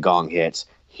 again, the gong hits,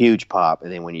 huge pop.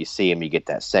 And then when you see him, you get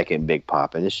that second big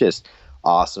pop. And it's just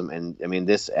awesome. And, I mean,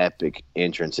 this epic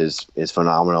entrance is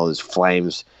phenomenal. His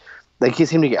flames, they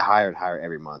seem to get higher and higher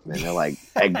every month, man. They're like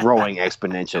growing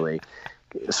exponentially.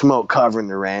 Smoke covering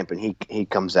the ramp, and he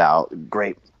comes out.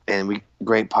 Great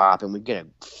pop, and we get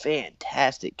a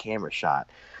fantastic camera shot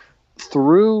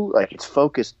through, like, it's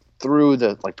focused through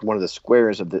the, like, one of the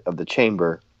squares of the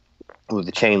chamber with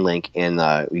the chain link, and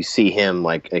we see him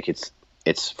like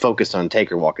it's focused on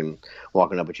Taker walking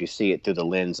up, but you see it through the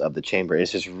lens of the chamber.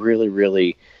 It's just really,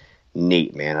 really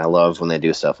neat, man. I love when they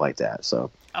do stuff like that.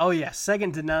 So oh yeah,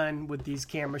 second to none with these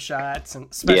camera shots, and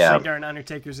especially during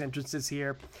Undertaker's entrances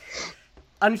here.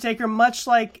 Undertaker, much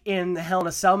like in the Hell in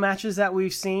a Cell matches that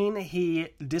we've seen, he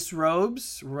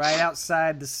disrobes right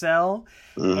outside the cell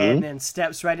and then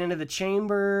steps right into the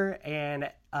chamber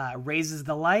and raises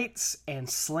the lights and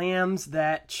slams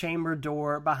that chamber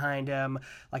door behind him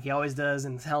like he always does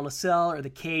in Hell in a Cell or the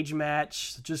cage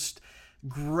match. Just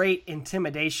great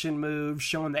intimidation move,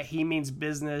 showing that he means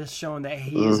business, showing that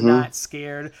he is not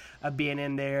scared of being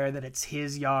in there, that it's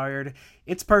his yard.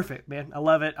 It's perfect, man. I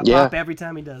love it. I pop every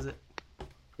time he does it.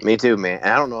 Me too, man.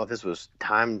 And I don't know if this was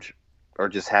timed or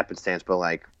just happenstance, but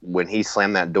like when he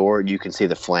slammed that door, you can see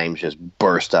the flames just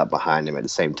burst up behind him at the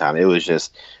same time. It was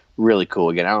just really cool.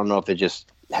 Again, I don't know if it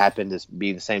just happened to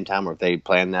be the same time or if they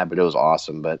planned that, but it was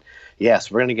awesome. But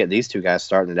yes, we're going to get these two guys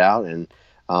starting it out. And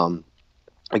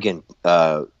again,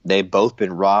 they've both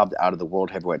been robbed out of the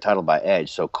World Heavyweight title by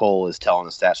Edge. So Cole is telling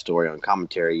us that story on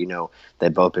commentary. You know,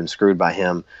 they've both been screwed by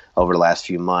him over the last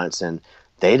few months. And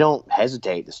they don't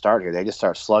hesitate to start here. They just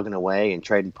start slugging away and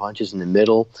trading punches in the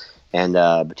middle. And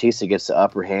Batista gets the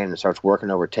upper hand and starts working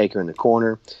over Taker in the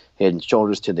corner, hitting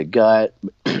shoulders to the gut.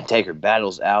 Taker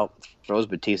battles out, throws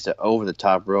Batista over the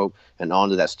top rope and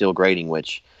onto that steel grating,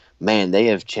 which, man, they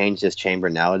have changed this chamber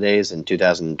nowadays in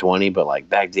 2020. But, like,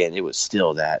 back then, it was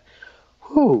still that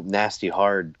nasty,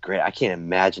 hard, great. I can't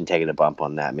imagine taking a bump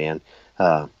on that, man.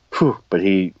 But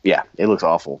it looks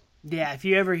awful. Yeah, if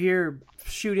you ever hear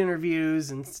shoot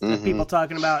interviews and people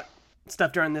talking about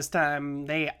stuff during this time,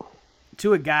 they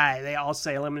all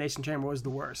say Elimination Chamber was the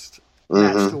worst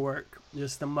match to work.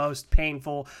 Just the most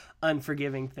painful,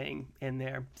 unforgiving thing in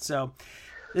there. So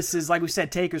this is, like we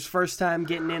said, Taker's first time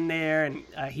getting in there, and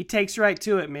he takes right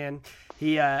to it, man.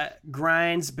 He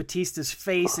grinds Batista's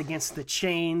face against the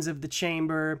chains of the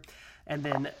chamber, and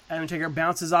then Undertaker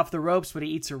bounces off the ropes, but he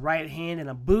eats a right hand and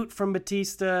a boot from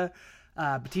Batista.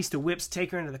 Batista whips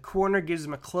Taker into the corner, gives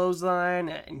him a clothesline,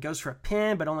 and goes for a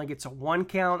pin, but only gets a 1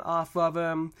 count off of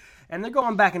him. And they're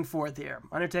going back and forth here.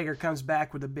 Undertaker comes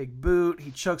back with a big boot. He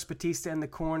chokes Batista in the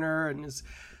corner and is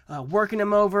working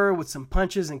him over with some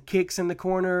punches and kicks in the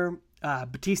corner.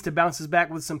 Batista bounces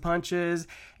back with some punches,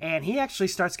 and he actually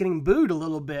starts getting booed a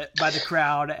little bit by the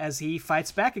crowd as he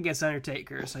fights back against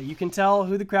Undertaker. So you can tell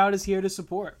who the crowd is here to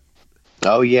support.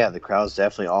 Oh, yeah, the crowd's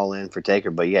definitely all in for Taker.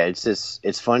 But, yeah,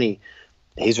 it's funny.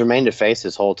 He's remained a face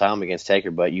this whole time against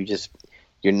Taker, but you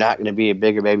you're not going to be a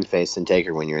bigger babyface than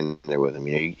Taker when you're in there with him.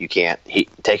 You know, you can't.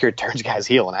 Taker turns guys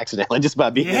heel and accidentally just by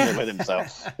being in there with him. So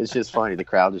it's just funny. The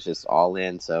crowd is just all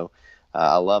in. So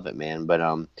I love it, man.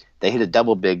 But they hit a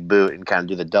double big boot and kind of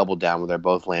do the double down where they're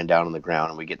both laying down on the ground,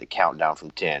 and we get the countdown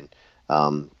from 10.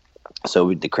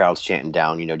 So the crowd's chanting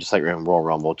down, you know, just like we're in Royal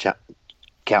Rumble,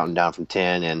 counting down from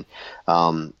 10.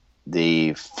 And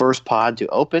the first pod to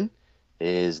open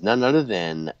is none other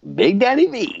than Big Daddy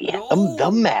V,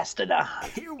 the Mastodon.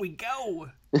 Here we go.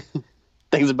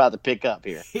 Things about to pick up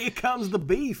here. Here comes the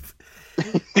beef.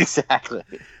 Exactly.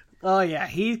 Oh, yeah.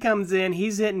 He comes in.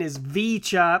 He's hitting his V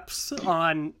chops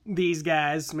on these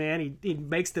guys, man. He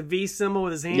makes the V symbol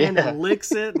with his hand and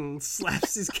licks it and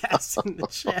slaps these guys in the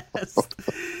chest.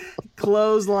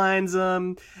 Clotheslines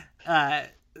them.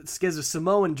 Gives a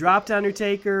Samoan drop to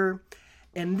Undertaker.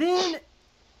 And then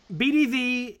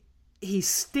BDV, he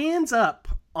stands up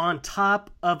on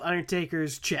top of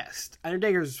Undertaker's chest.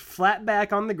 Undertaker's flat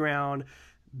back on the ground.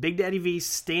 Big Daddy V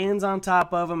stands on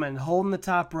top of him and holding the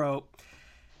top rope.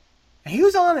 And he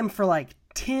was on him for like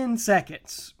 10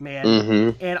 seconds, man.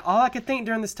 Mm-hmm. And all I could think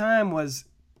during this time was,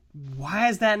 why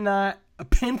is that not a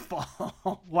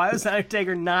pinfall? Why was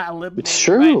Undertaker not eliminated it's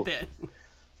true. right then?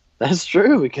 That's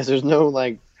true, because there's no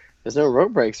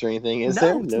rope breaks or anything, is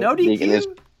there? No DQ. There's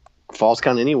false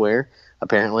count anywhere,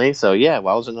 apparently. So, yeah,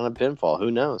 why was it not a pinfall?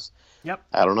 Who knows? Yep.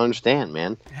 I don't understand,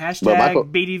 man.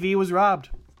 Hashtag BDV was robbed.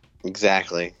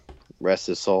 Exactly. Rest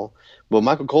his soul. Well,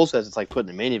 Michael Cole says it's like putting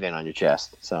a minivan on your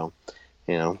chest. So,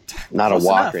 you know, not Close a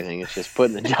walk enough. or anything. It's just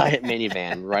putting a giant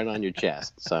minivan right on your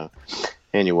chest. So,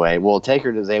 anyway, well,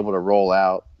 Taker is able to roll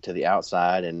out to the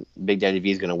outside, and Big Daddy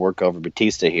V is going to work over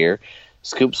Batista here.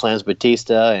 Scoop slams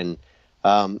Batista, and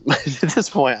at this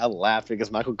point, I laughed because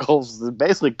Michael Cole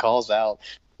basically calls out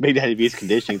Big Daddy V's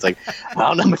condition. He's like, I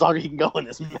don't know how much longer he can go in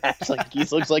this match. Like, he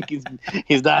looks like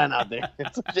he's dying out there.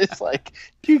 It's just like,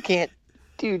 you can't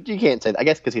say that. I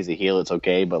guess because he's a heel, it's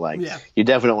okay, but like, you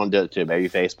definitely don't want to do it to a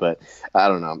babyface. But I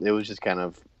don't know. It was just kind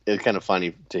of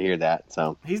funny to hear that.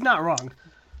 So he's not wrong.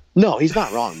 No, he's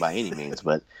not wrong by any means.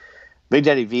 But Big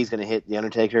Daddy V is going to hit the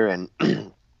Undertaker, and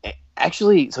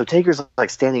actually, so Taker's like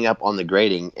standing up on the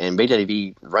grating, and Big Daddy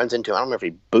V runs into him. I don't know if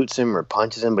he boots him or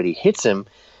punches him, but he hits him,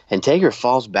 and Taker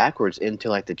falls backwards into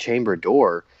like the chamber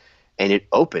door, and it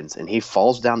opens, and he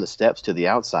falls down the steps to the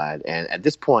outside. And at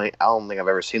this point, I don't think I've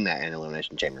ever seen that in an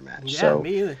Elimination Chamber match. Yeah,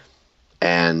 me either.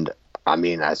 And I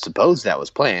mean, I suppose that was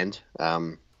planned.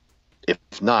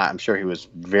 If not, I'm sure he was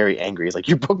very angry. He's like,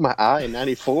 you broke my eye in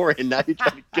 94, and now you're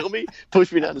trying to kill me,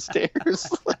 push me down the stairs.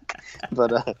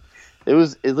 But it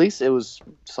was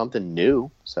something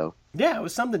new. So yeah, it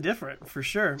was something different for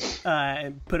sure.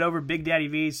 And put over Big Daddy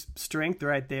V's strength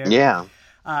right there. Yeah.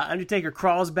 Undertaker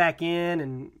crawls back in,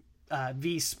 and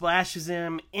V splashes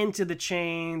him into the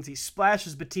chains. He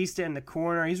splashes Batista in the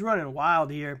corner. He's running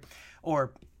wild here, or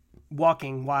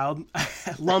walking wild,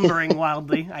 lumbering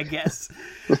wildly, I guess.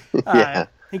 Yeah.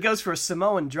 He goes for a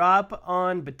Samoan drop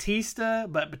on Batista,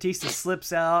 but Batista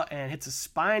slips out and hits a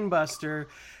spine buster.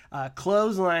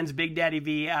 Clotheslines Big Daddy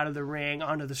V out of the ring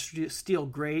onto the steel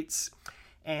grates.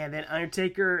 And then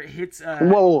Undertaker hits...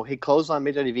 Whoa, he clotheslined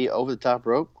Big Daddy V over the top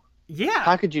rope? Yeah.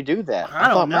 How could you do that? I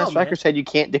thought don't know, Matt Striker said you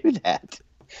can't do that.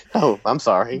 Oh, I'm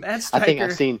sorry. I think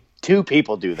I've seen 2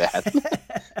 people do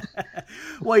that.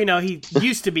 Well, you know, he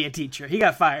used to be a teacher. He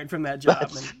got fired from that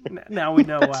job, and now we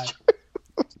know why.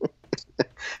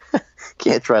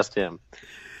 Can't trust him.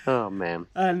 Oh, man.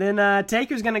 And then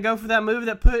Taker's going to go for that move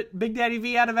that put Big Daddy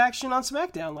V out of action on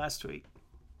SmackDown last week.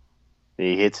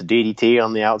 He hits a DDT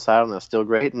on the outside on the steel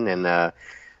grating, and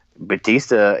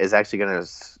Batista is actually going to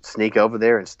sneak over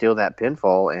there and steal that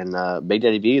pinfall, and Big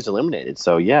Daddy V is eliminated.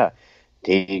 So, yeah,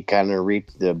 he kind of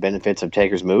reaped the benefits of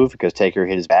Taker's move because Taker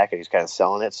hit his back and he's kind of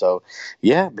selling it. So,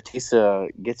 yeah, Batista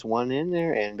gets one in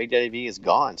there, and Big Daddy V is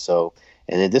gone. So,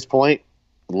 and at this point,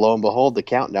 lo and behold, the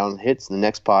countdown hits, and the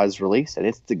next pod is released, and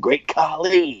it's the Great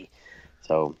Khali.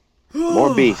 So,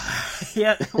 more beef.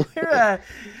 Yeah,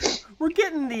 we're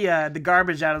getting the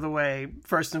garbage out of the way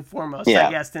first and foremost, Yeah.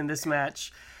 I guess, in this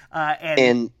match,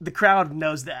 and the crowd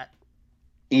knows that.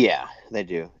 Yeah, they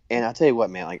do. And I'll tell you what,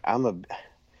 man, like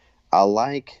I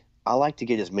like to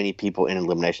get as many people in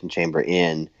Elimination Chamber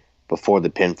in before the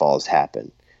pinfalls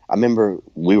happen. I remember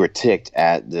we were ticked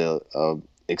at the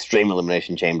Extreme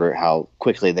Elimination Chamber how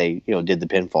quickly they did the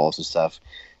pinfalls and stuff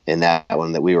in that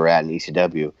one that we were at in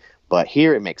ECW. But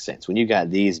here it makes sense when you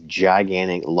got these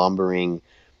gigantic lumbering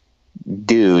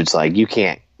dudes. Like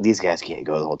these guys can't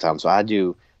go the whole time.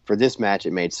 So for this match,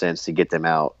 it made sense to get them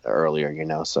out earlier.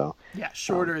 So yeah,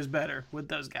 shorter is better with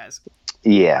those guys.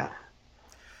 Yeah.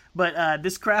 But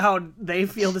this crowd, they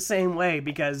feel the same way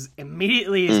because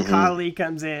immediately as Khali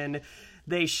comes in,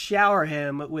 they shower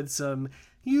him with some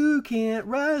 "You can't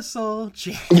wrestle"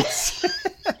 chants.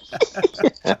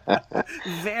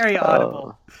 Very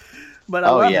audible. But I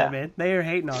love that, man. They are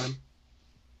hating on him.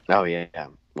 Oh, yeah.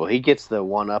 Well, he gets the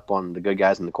one up on the good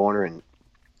guys in the corner, and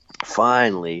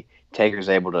finally Taker's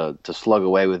able to slug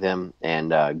away with him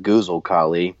and goozle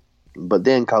Khali. But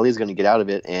then Khali's going to get out of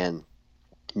it and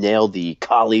nail the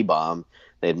Khali bomb.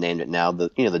 They've named it now,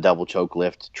 the double choke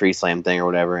lift, tree slam thing or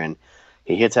whatever. And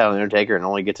he hits out on Undertaker and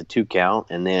only gets a 2 count.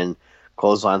 And then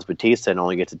clotheslines Batista and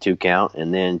only gets a 2 count.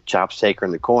 And then chops Taker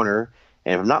in the corner.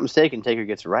 And if I'm not mistaken, Taker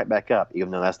gets right back up, even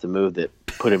though that's the move that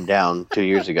put him down 2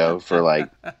 years ago for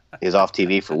he was off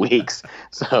TV for weeks.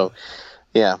 So,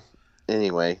 yeah.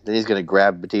 Anyway, then he's going to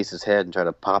grab Batista's head and try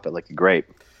to pop it like a grape.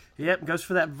 Yep, goes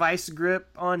for that vice grip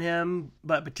on him,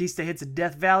 but Batista hits a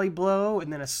Death Valley blow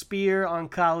and then a spear on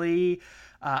Khali.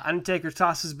 Undertaker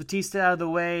tosses Batista out of the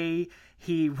way.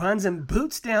 He runs and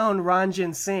boots down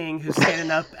Ranjin Singh, who's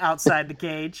standing up outside the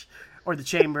cage, or the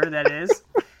chamber, that is.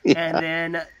 Yeah. And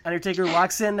then Undertaker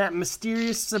locks in that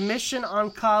mysterious submission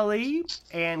on Khali,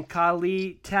 and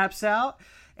Khali taps out.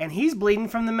 And he's bleeding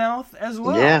from the mouth as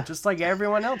well, just like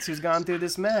everyone else who's gone through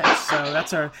this match. So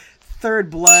that's our third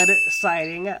blood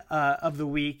sighting of the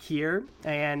week here.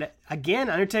 And again,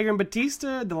 Undertaker and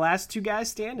Batista, the last 2 guys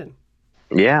standing.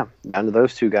 Yeah, down to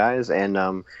those 2 guys.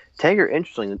 And Taker,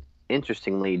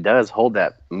 interestingly, does hold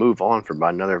that move on for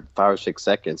about another 5 or 6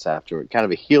 seconds after. Kind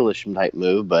of a heelish type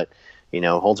move, but,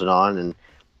 holds it on and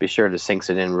is sure to sink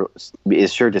it in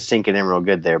real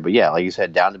good there. But, yeah, like you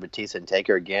said, down to Batista and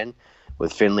Taker again,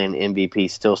 with Finlay and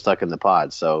MVP still stuck in the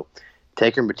pod. So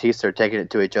Taker and Batista are taking it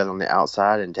to each other on the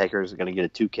outside, and Taker is going to get a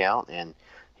 2 count, and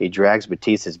he drags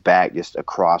Batista's back just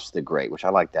across the grate, which I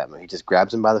like that, man. He just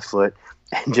grabs him by the foot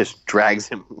and just drags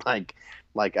him like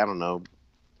I don't know,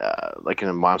 like in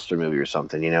a monster movie or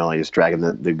something, like just dragging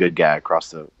the good guy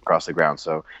across the ground.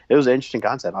 So it was an interesting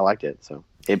concept. I liked it. So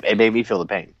it made me feel the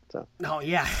pain. So. Oh,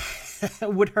 yeah.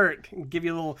 It would hurt. Give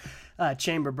you a little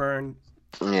chamber burn.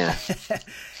 Yeah.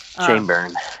 Chamber.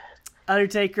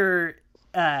 Undertaker,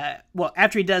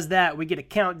 after he does that, we get a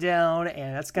countdown,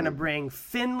 and that's going to bring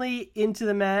Finlay into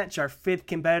the match, our 5th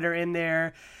competitor in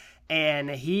there, and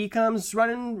he comes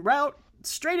running route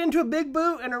straight into a big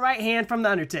boot and a right hand from the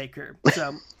Undertaker.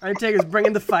 So Undertaker's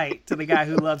bringing the fight to the guy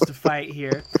who loves to fight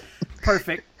here.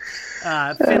 Perfect.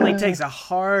 Finlay takes a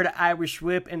hard Irish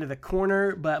whip into the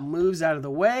corner, but moves out of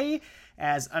the way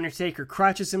as Undertaker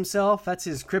crotches himself. That's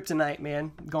his kryptonite,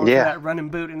 man. Going for that running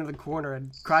boot into the corner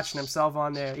and crotching himself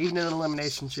on there, even in an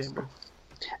elimination chamber.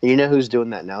 You know who's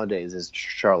doing that nowadays is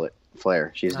Charlotte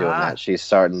Flair. She's doing that. She's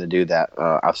starting to do that.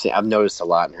 I've noticed a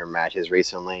lot in her matches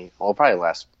recently. Well, probably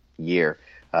last year.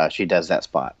 She does that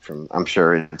spot from. I'm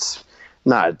sure it's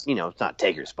not. It's not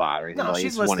Taker's spot or anything. No,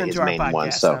 she's it's one of his main podcast,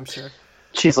 ones. So I'm sure.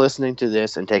 She's listening to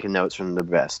this and taking notes from the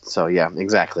best. So, yeah,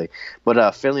 exactly.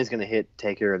 But Finlay's going to hit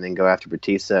Taker and then go after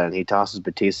Batista, and he tosses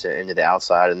Batista into the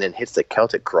outside and then hits the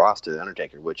Celtic Cross to the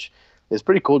Undertaker, which is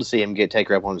pretty cool to see him get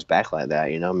Taker up on his back like that.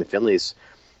 I mean, Finlay's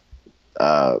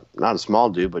not a small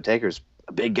dude, but Taker's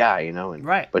a big guy,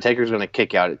 Right. But Taker's going to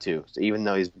kick out at 2. So even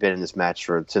though he's been in this match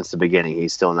since the beginning,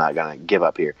 he's still not going to give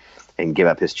up here and give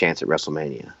up his chance at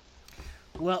WrestleMania.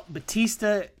 Well,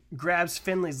 Batista grabs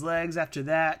Finlay's legs after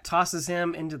that, tosses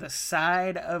him into the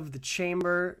side of the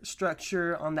chamber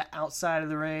structure on the outside of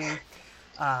the ring,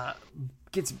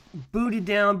 gets booted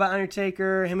down by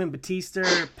Undertaker, him and Batista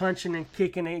punching and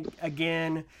kicking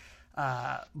again,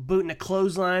 booting a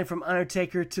clothesline from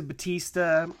Undertaker to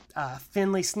Batista.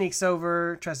 Finlay sneaks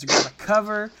over, tries to grab a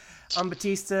cover on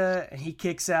Batista, and he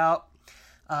kicks out.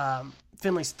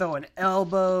 Finlay's throwing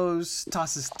elbows,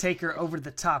 tosses Taker over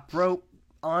the top rope,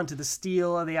 onto the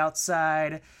steel of the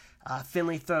outside.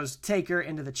 Finlay throws Taker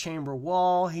into the chamber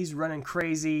wall. He's running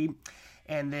crazy.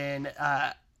 And then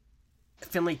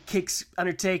Finlay kicks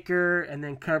Undertaker and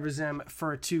then covers him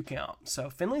for a 2 count. So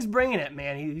Finlay's bringing it,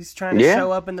 man. He's trying to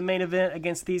show up in the main event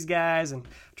against these guys and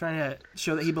trying to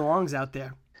show that he belongs out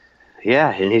there.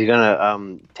 Yeah, and he's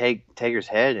going to take Taker's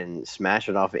head and smash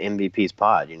it off of MVP's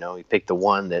pod. He picked the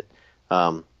one that,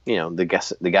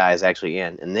 the guy is actually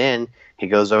in. And then he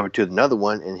goes over to another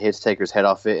one and hits Taker's head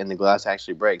off it, and the glass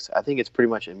actually breaks. I think it's pretty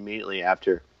much immediately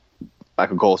after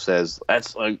Michael Cole says,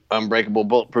 "That's like unbreakable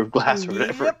bulletproof glass," or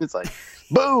whatever. Yep. It's like,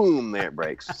 boom, there it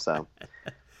breaks. So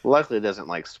luckily it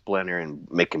doesn't splinter and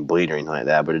make him bleed or anything like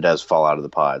that, but it does fall out of the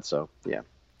pod. So, yeah.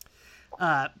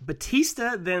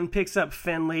 Batista then picks up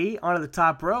Finlay onto the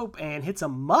top rope and hits a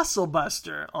muscle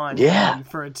buster on him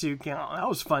for a 2 count. That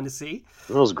was fun to see.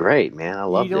 It was great, man. I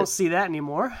loved it. You don't see that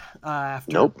anymore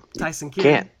after Nope. Tyson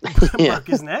Kidd broke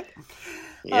his neck.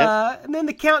 Yep. And then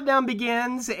the countdown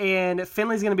begins, and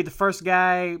Finlay's going to be the first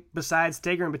guy besides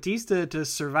Taker and Batista to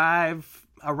survive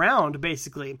a round,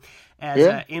 basically,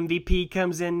 as MVP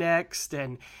comes in next,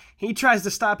 and he tries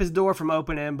to stop his door from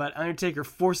opening, but Undertaker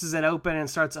forces it open and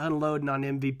starts unloading on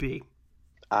MVP.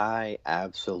 I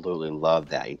absolutely love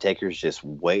that. Taker's just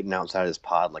waiting outside his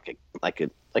pod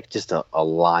like just a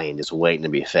lion just waiting to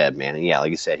be fed, man. And yeah,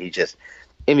 like you said,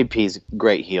 MVP's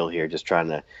great heel here, just trying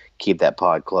to keep that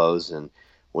pod closed. And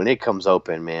when it comes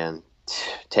open, man,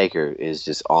 Taker is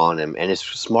just on him. And it's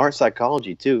smart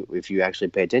psychology, too, if you actually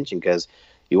pay attention, because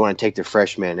you want to take the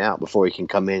fresh man out before he can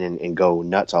come in and go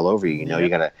nuts all over you. You know, you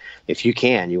got to, if you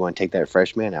can, you want to take that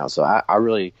fresh man out. So I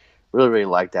really, really, really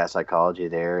like that psychology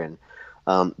there.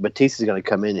 And Batista's going to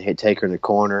come in and hit Taker in the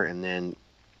corner, and then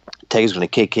Taker's going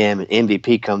to kick him, and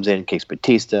MVP comes in and kicks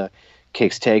Batista,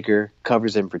 kicks Taker,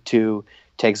 covers him for 2,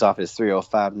 takes off his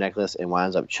 305 necklace, and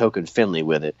winds up choking Finlay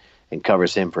with it and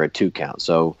covers him for a 2 count.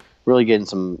 So really getting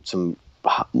some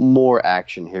more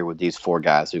action here with these 4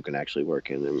 guys who can actually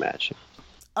work in their match.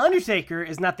 Undertaker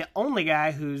is not the only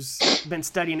guy who's been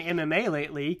studying MMA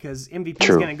lately, because MVP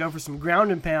is going to go for some ground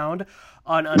and pound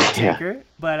on Undertaker,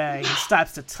 but he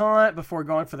stops to taunt before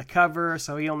going for the cover,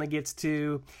 so he only gets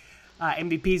 2.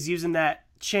 MVP's using that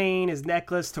chain, his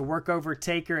necklace, to work over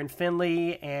Taker and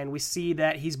Finlay, and we see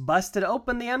that he's busted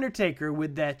open the Undertaker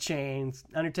with that chain.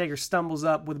 Undertaker stumbles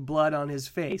up with blood on his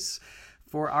face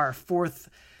for our 4th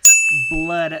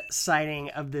blood sighting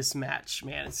of this match.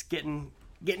 Man, it's getting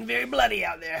very bloody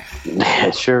out there.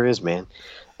 It sure is, man.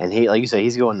 And he, like you say,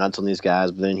 he's going nuts on these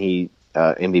guys, but then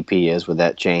MVP is with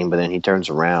that chain, but then he turns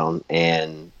around,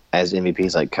 and as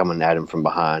MVP's like coming at him from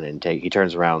behind, and he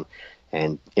turns around,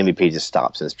 and MVP just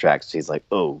stops in his tracks. He's like,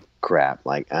 "Oh crap!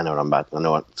 Like I know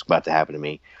what's about to happen to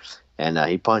me." And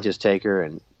he punches Taker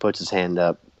and puts his hand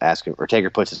up, Taker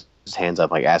puts his hands up,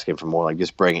 like asking for more, like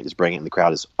just bring it. And the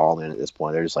crowd is all in at this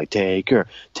point. They're just like Taker,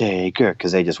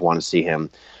 because they just want to see him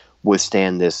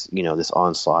withstand this, this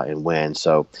onslaught and win.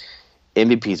 So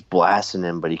MVP's blasting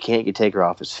him, but he can't get Taker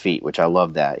off his feet, which I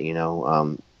love that.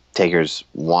 Taker's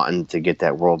wanting to get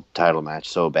that world title match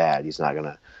so bad. He's not going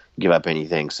to give up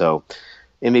anything. So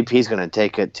MVP's going to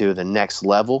take it to the next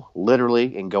level,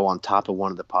 literally, and go on top of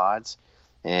one of the pods.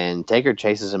 And Taker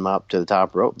chases him up to the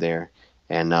top rope there,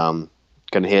 and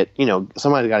going to hit,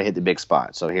 somebody's got to hit the big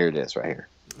spot. So here it is right here.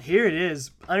 Here it is.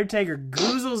 Undertaker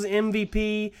goozles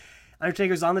MVP.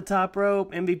 Undertaker's on the top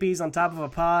rope, MVP's on top of a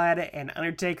pod, and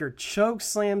Undertaker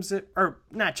chokeslams it, or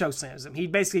not chokeslams him. He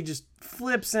basically just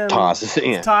flips him,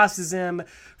 tosses him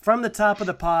from the top of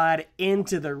the pod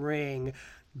into the ring.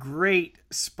 Great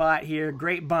spot here,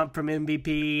 great bump from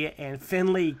MVP, and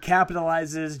Finlay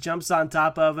capitalizes, jumps on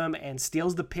top of him, and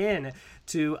steals the pin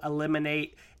to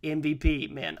eliminate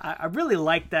MVP. Man, I really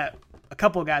like that. A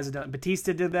couple of guys have done it.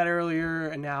 Batista did that earlier,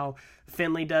 and now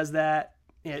Finlay does that.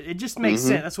 Yeah, it just makes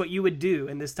sense. That's what you would do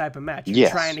in this type of match. You're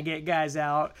trying to get guys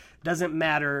out. Doesn't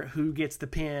matter who gets the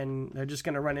pin. They're just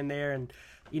going to run in there. And,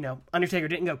 Undertaker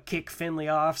didn't go kick Finlay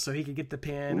off so he could get the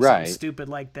pin. Or something stupid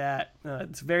like that.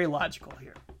 It's very logical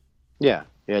here. Yeah,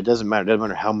 it doesn't matter. It doesn't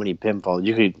matter how many pinfalls.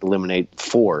 You could eliminate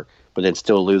 4, but then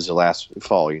still lose the last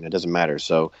fall. It doesn't matter.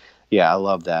 So, yeah, I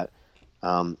love that.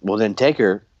 Well, then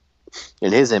Taker,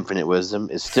 in his infinite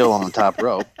wisdom, is still on the top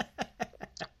rope.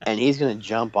 And he's going to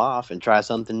jump off and try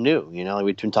something new.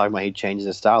 We've been talking about he changes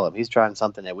his style up. He's trying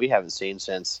something that we haven't seen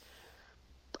since,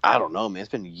 I don't know, man. It's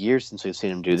been years since we've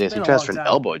seen him do this. He tries for an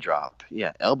elbow drop.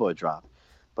 Yeah, elbow drop.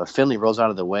 But Finlay rolls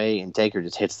out of the way, and Taker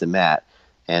just hits the mat.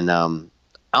 And I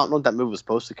don't know if that move was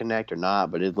supposed to connect or not,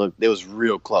 but it was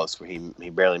real close where he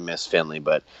barely missed Finlay.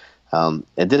 But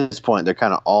at this point, they're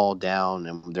kind of all down,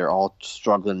 and they're all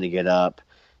struggling to get up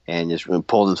and just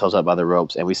pull themselves up by the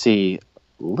ropes. And we see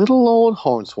little old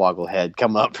Hornswoggle head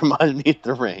come up from underneath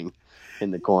the ring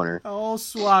in the corner. Oh,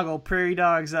 Swoggle, prairie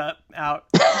dogs out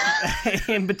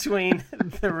in between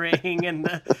the ring and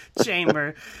the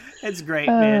chamber. It's great,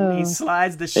 man. He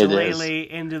slides the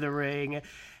shillelagh into the ring,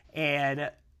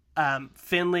 and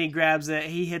Finlay grabs it.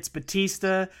 He hits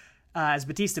Batista. As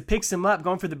Batista picks him up,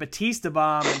 going for the Batista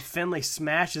bomb, and Finlay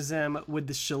smashes him with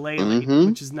the shillelagh,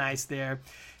 which is nice there.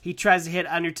 He tries to hit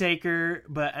Undertaker,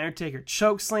 but Undertaker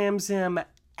chokeslams him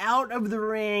out of the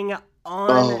ring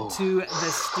onto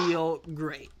the steel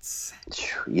grates.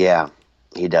 Yeah,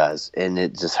 he does. And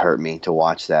it just hurt me to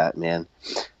watch that, man.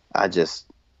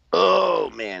 Oh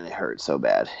man, it hurt so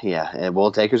bad. Yeah, and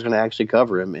well, Taker's going to actually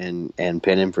cover him and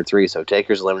pin him for 3. So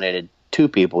Taker's eliminated 2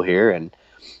 people here and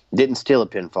didn't steal a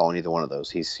pinfall in either one of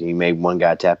those. He made one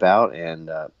guy tap out and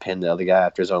pinned the other guy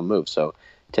after his own move. So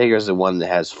Taker's the one that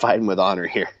has fighting with honor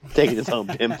here, taking his own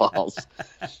pinfalls.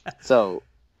 So,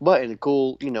 but in a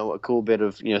cool bit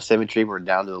of symmetry, we're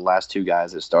down to the last 2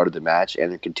 guys that started the match,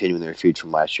 and they're continuing their feud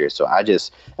from last year. So I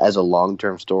just, as a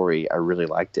long-term story, I really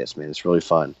like this, man. It's really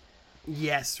fun.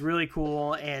 Yes, really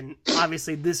cool, and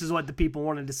obviously this is what the people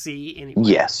wanted to see anyway.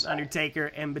 Yes. Undertaker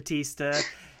and Batista.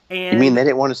 And you mean they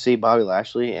didn't want to see Bobby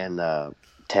Lashley and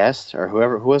Test or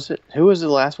whoever? Who was it? Who was the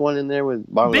last one in there with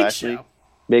Bobby Big Lashley? Show.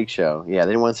 Big Show. Yeah,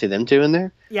 they didn't want to see them 2 in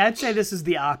there? Yeah, I'd say this is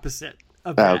the opposite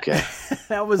of that. Okay.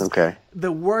 That was okay.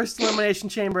 The worst Elimination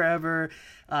Chamber ever.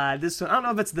 This one, I don't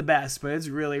know if it's the best, but it's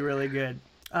really, really good.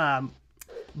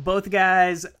 Both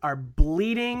guys are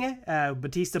bleeding.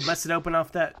 Batista busted open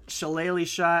off that shillelagh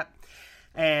shot.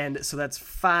 And so that's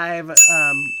 5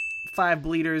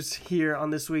 bleeders here on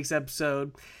this week's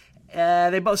episode.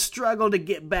 They both struggle to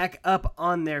get back up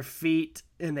on their feet,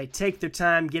 and they take their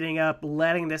time getting up,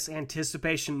 letting this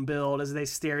anticipation build as they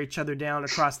stare each other down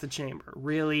across the chamber.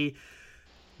 Really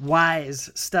wise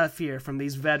stuff here from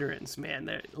these veterans, man.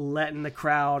 They're letting the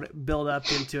crowd build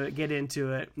up into it, get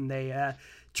into it, and they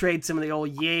trade some of the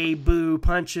old yay, boo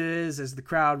punches as the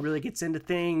crowd really gets into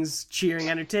things, cheering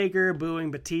Undertaker, booing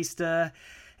Batista.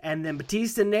 And then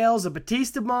Batista nails a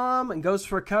Batista bomb and goes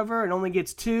for a cover and only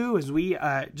gets 2 as we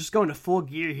just go into full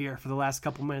gear here for the last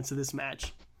couple minutes of this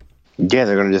match. Yeah,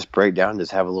 they're going to just break down,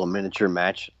 just have a little miniature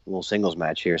match, a little singles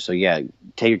match here. So, yeah,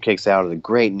 Taker kicks out of a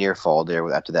great near fall there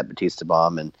after that Batista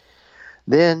bomb. And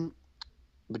then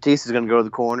Batista's going to go to the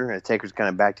corner, and Taker's kind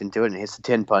of backed into it and hits the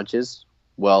 10 punches.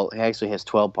 Well, he actually has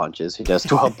 12 punches. He does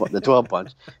 12 the 12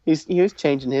 punch. He's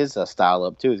changing his style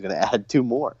up, too. He's going to add 2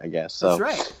 more, I guess. So, that's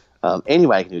right.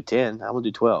 Anybody can do 10. I'm going to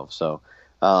do 12. So,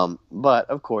 but,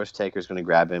 of course, Taker's going to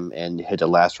grab him and hit the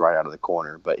last right out of the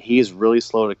corner. But he is really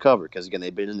slow to cover because, again,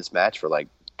 they've been in this match for like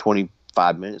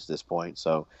 25 minutes at this point.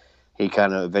 So he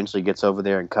kind of eventually gets over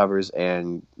there and covers,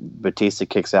 and Batista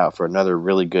kicks out for another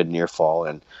really good near fall.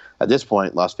 And at this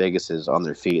point, Las Vegas is on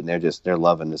their feet, and they're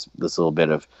loving this little bit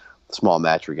of small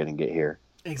match we're going to get here.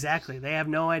 Exactly. They have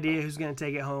no idea who's going to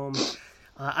take it home.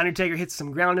 Undertaker hits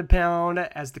some ground and pound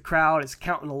as the crowd is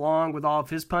counting along with all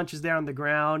of his punches there on the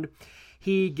ground.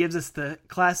 He gives us the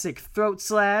classic throat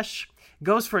slash,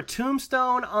 goes for a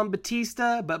tombstone on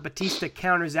Batista, but Batista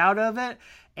counters out of it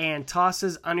and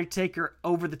tosses Undertaker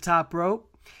over the top rope.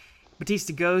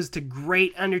 Batista goes to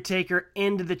grate Undertaker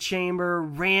into the chamber,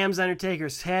 rams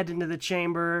Undertaker's head into the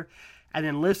chamber, and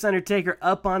then lifts Undertaker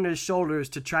up onto his shoulders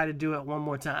to try to do it one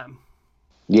more time.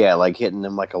 Yeah, like hitting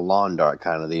him like a lawn dart,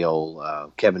 kind of the old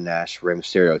Kevin Nash, Rey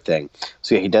Mysterio thing.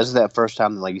 So yeah, he does it that first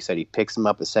time, and like you said, he picks him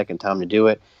up a second time to do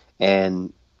it.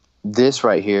 And this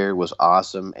right here was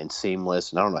awesome and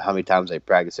seamless. And I don't know how many times they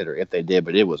practiced it or if they did,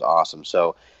 but it was awesome.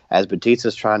 So as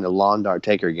Batista's trying to lawn dart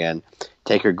Taker again,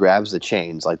 Taker grabs the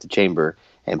chains, like the chamber,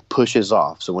 and pushes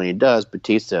off. So when he does,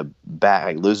 Batista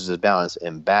loses his balance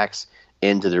and backs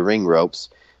into the ring ropes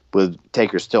with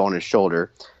Taker still on his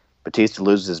shoulder. Batista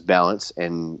loses his balance,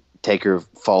 and Taker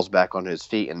falls back onto his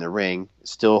feet in the ring,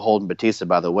 still holding Batista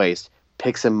by the waist,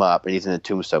 picks him up, and he's in a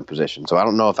tombstone position. So I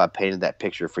don't know if I painted that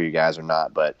picture for you guys or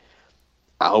not, but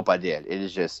I hope I did. It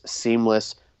is just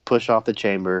seamless, push off the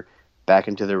chamber, back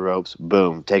into the ropes,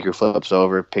 boom. Taker flips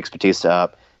over, picks Batista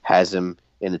up, has him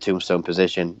in the tombstone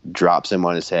position, drops him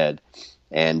on his head,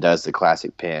 and does the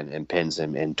classic pin and pins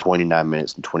him in 29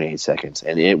 minutes and 28 seconds.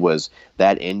 And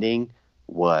that ending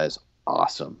was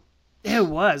awesome. It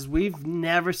was. We've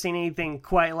never seen anything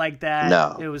quite like that.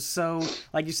 No. It was so,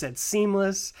 like you said,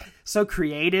 seamless, so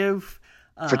creative.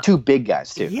 For 2 big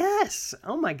guys, too. Yes.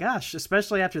 Oh, my gosh.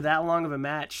 Especially after that long of a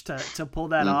match to pull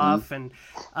that off. And,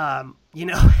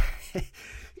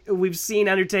 we've seen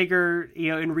Undertaker,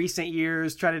 in recent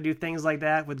years try to do things like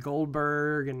that with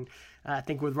Goldberg and I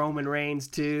think with Roman Reigns,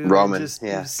 too.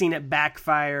 We've seen it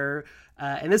backfire.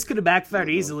 And this could have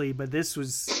backfired easily, but this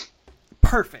was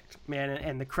perfect, man,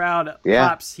 and the crowd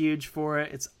pops huge for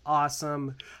it. It's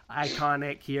awesome,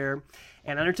 iconic here.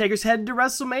 And Undertaker's headed to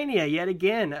WrestleMania yet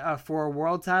again for a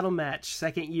world title match,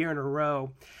 2nd year in a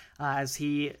row. As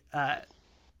his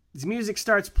music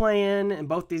starts playing, and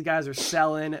both these guys are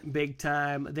selling big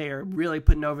time. They are really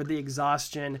putting over the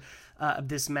exhaustion of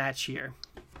this match here.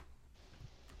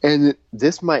 And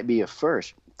this might be a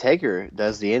first. Taker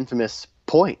does the infamous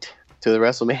point to the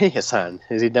WrestleMania sign.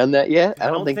 Has he done that yet?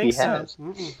 I don't think he has. So.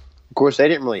 Of course, they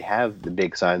didn't really have the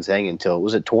big signs hanging until,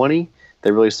 was it 20? They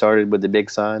really started with the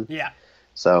big sign? Yeah.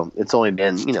 So it's only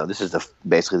been, this is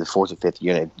basically the fourth or fifth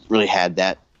year they've really had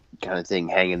that kind of thing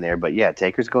hanging there. But yeah,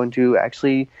 Taker's going to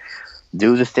actually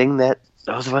do the thing that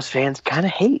those of us fans kind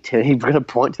of hate. He's going to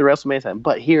point to the WrestleMania time.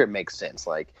 But here it makes sense.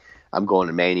 Like, I'm going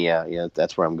to Mania.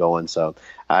 That's where I'm going. So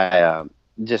I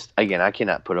I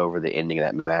cannot put over the ending of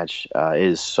that match. It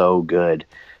is so good.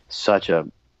 Such a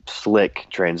slick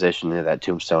transition into that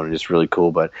tombstone, and just really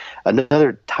cool. But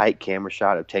another tight camera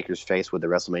shot of Taker's face with the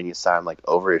WrestleMania sign like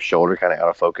over his shoulder, kind of out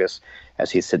of focus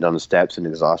as he's sitting on the steps in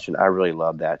exhaustion. I really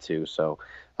love that too. So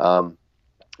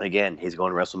again, he's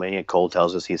going to WrestleMania. Cole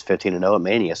tells us he's 15-0 at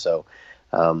Mania. So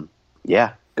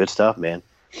yeah, good stuff, man.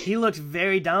 He looked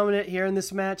very dominant here in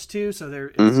this match too, so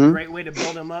it's a great way to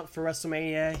build him up for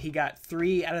WrestleMania. He got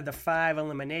 3 out of the 5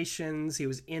 eliminations. He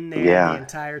was in there the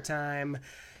entire time.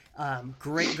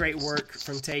 Great work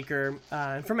from Taker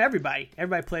and from everybody.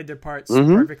 Everybody played their parts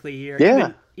perfectly here.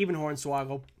 Yeah. Even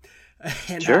Hornswoggle.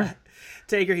 And sure.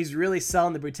 Taker, he's really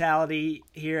selling the brutality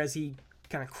here as he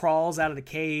kind of crawls out of the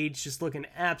cage, just looking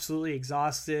absolutely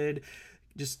exhausted,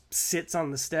 just sits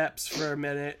on the steps for a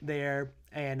minute there,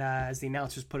 and as the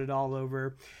announcers put it all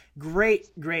over.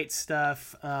 Great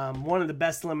stuff. One of the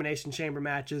best Elimination Chamber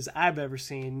matches I've ever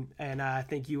seen, and I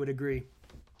think you would agree.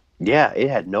 Yeah, it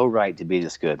had no right to be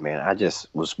this good, man. I just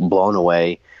was blown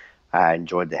away. I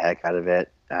enjoyed the heck out of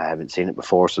it. I haven't seen it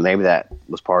before, so maybe that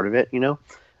was part of it,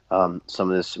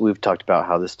 Some of this, we've talked about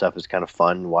how this stuff is kind of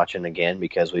fun watching again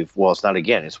because it's not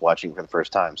again, it's watching for the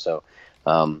first time. So,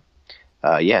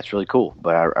 yeah, it's really cool.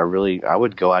 But I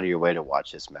would go out of your way to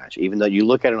watch this match, even though you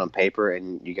look at it on paper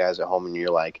and you guys at home and you're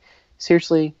like,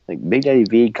 seriously? Like Big Daddy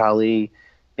V, Khali,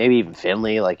 maybe even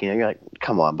Finlay, you're like,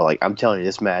 come on. But I'm telling you,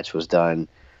 this match was done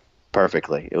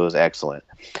perfectly. It was excellent.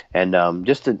 And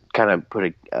just to kind of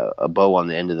put a bow on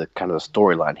the end of the kind of the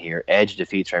storyline here, Edge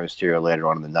defeats Rey Mysterio later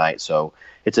on in the night. So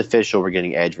it's official. We're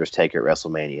getting Edge versus Taker at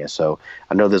WrestleMania. So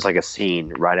I know there's a scene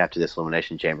right after this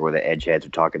Elimination Chamber where the Edge heads are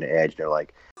talking to Edge. They're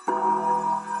like,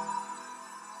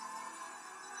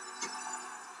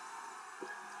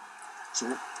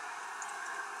 Champ,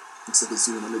 looks like it's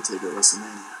you and Undertaker at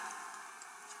WrestleMania.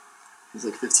 He's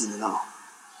 15-0.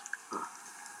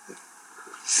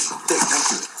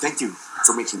 Thank you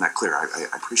for making that clear. I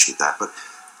appreciate that. But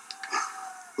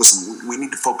listen, we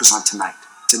need to focus on tonight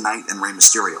and Rey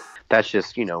Mysterio. That's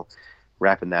just,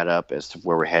 wrapping that up as to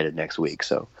where we're headed next week.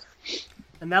 So,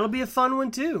 and that'll be a fun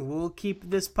one too. We'll keep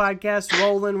this podcast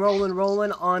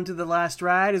rolling on to the last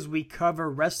ride as we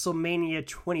cover WrestleMania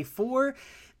 24.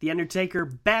 The Undertaker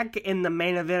back in the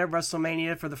main event of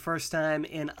WrestleMania for the first time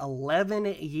in 11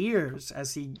 years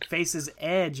as he faces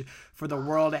Edge for the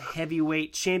World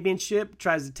Heavyweight Championship.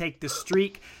 Tries to take the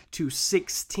streak to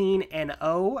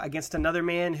 16-0 against another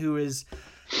man who is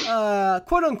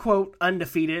quote-unquote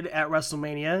undefeated at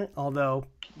WrestleMania, although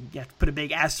you have to put a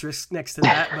big asterisk next to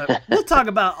that. But we'll talk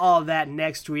about all that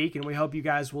next week, and we hope you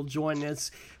guys will join us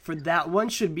for that one.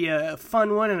 Should be a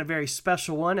fun one and a very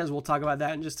special one, as we'll talk about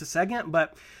that in just a second.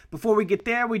 But before we get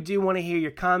there, we do want to hear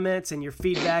your comments and your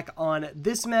feedback on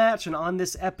this match and on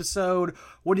this episode.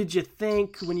 What did you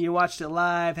think when you watched it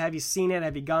live? Have you seen it?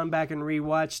 Have you gone back and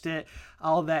rewatched it?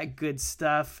 All that good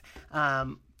stuff.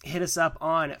 Hit us up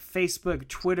on Facebook,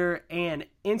 Twitter, and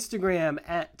Instagram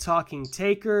at Talking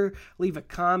Taker. Leave a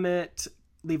comment,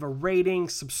 leave a rating,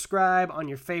 subscribe on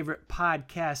your favorite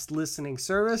podcast listening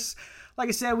service. Like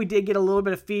I said, we did get a little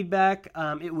bit of feedback.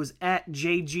 It was at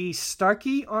JG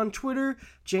Starkey on Twitter,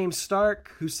 James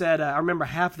Stark, who said, I remember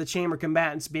half of the chamber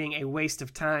combatants being a waste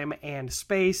of time and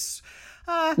space.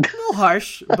 A little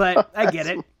harsh, but I get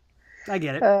it.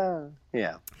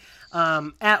 yeah.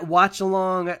 At Watch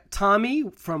Along Tommy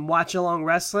from Watch Along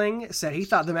Wrestling said he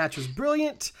thought the match was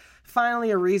brilliant.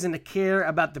 Finally, a reason to care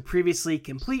about the previously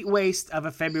complete waste of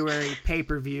a February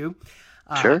pay-per-view.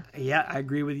 Sure. Yeah, I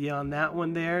agree with you on that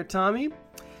one there, Tommy.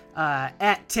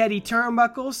 At Teddy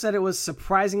Turnbuckle said it was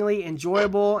surprisingly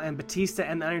enjoyable, and Batista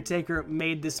and The Undertaker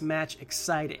made this match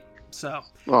exciting. So,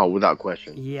 without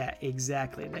question. Yeah,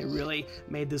 exactly. They really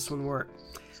made this one work.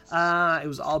 It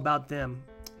was all about them.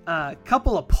 A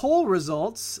couple of poll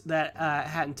results that I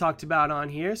hadn't talked about on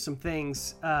here. Some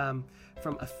things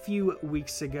from a few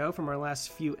weeks ago, from our last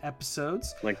few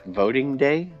episodes. Like voting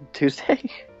day, Tuesday?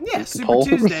 Yeah, Super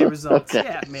Tuesday results. Okay.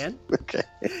 Yeah, man. Okay.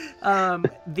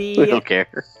 We don't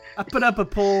care. I put up a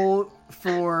poll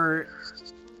for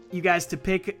you guys to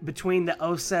pick between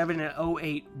the 07 and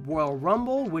 08 Royal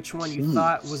Rumble, which one you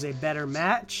thought was a better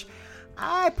match.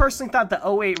 I personally thought the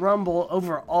 08 Rumble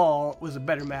overall was a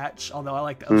better match, although I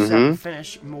like the 07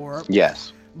 finish more.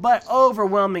 Yes. But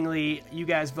overwhelmingly, you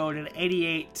guys voted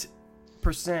 88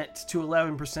 to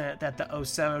 11% that the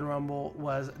 07 Rumble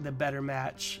was the better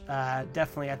match.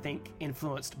 Definitely, I think,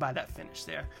 influenced by that finish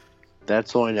there.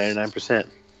 That's only 99%.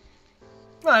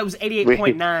 Well, it was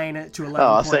 88.9 to 11.1. Oh,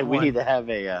 I'll say we need to have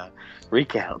a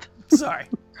recount. Sorry.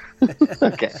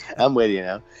 Okay, I'm with you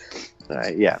now. All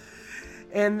right, yeah.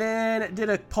 And then did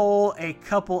a poll a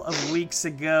couple of weeks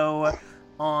ago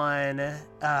on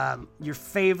your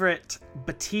favorite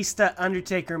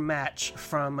Batista-Undertaker match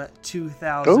from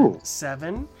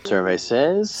 2007. Survey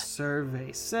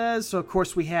says. So, of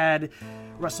course, we had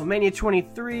WrestleMania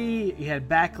 23. You had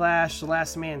Backlash, the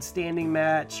Last Man Standing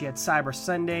match. You had Cyber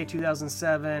Sunday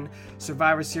 2007.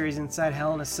 Survivor Series inside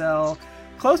Hell in a Cell.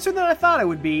 Closer than I thought it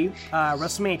would be.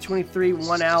 WrestleMania 23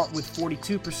 won out with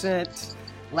 42%.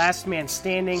 Last Man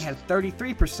Standing had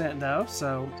 33%, though,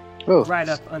 so right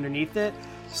up underneath it.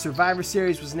 Survivor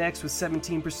Series was next with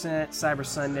 17%. Cyber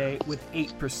Sunday with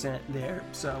 8% there.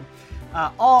 So,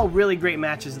 all really great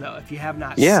matches, though. If you have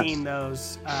not seen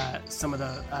those, some of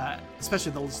the,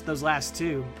 especially those last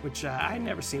two, which I had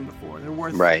never seen before, they're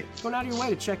worth going out of your way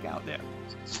to check out there.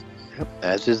 Yep,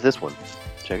 as is this one.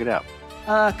 Check it out.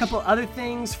 A couple other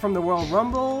things from the Royal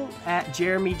Rumble at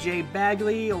Jeremy J.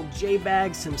 Bagley, old J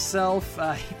Bags himself.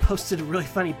 He posted a really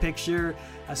funny picture,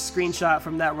 a screenshot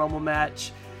from that Rumble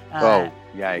match. Yikes!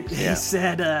 Yeah. He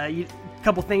said a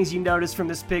couple things you noticed from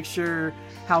this picture: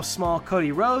 how small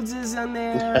Cody Rhodes is in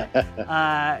there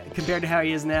compared to how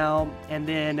he is now, and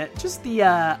then just the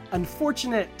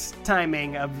unfortunate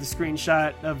timing of the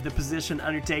screenshot of the position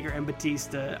Undertaker and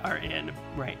Batista are in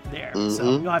right there. Mm-hmm. So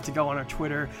you'll have to go on our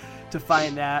Twitter to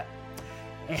find that.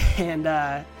 And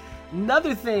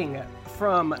another thing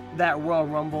from that Royal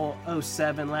Rumble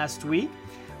 07 last week,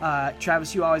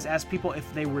 Travis, you always ask people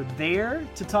if they were there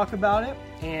to talk about it.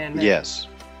 And yes,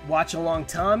 Watch Along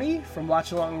Tommy from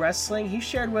Watch Along Wrestling, he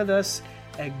shared with us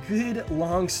a good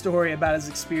long story about his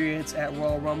experience at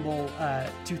Royal Rumble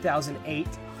 2008.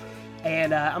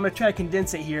 And I'm going to try to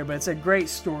condense it here, but it's a great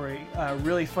story.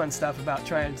 Really fun stuff about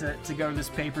trying to go to this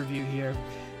pay-per-view here.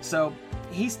 So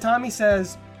Tommy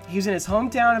says he was in his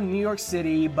hometown of New York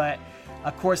City, but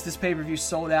of course this pay-per-view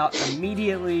sold out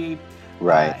immediately.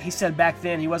 Right. He said back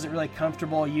then he wasn't really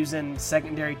comfortable using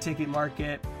secondary ticket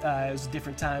market. It was a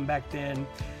different time back then.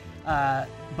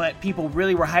 But people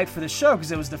really were hyped for the show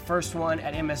because it was the first one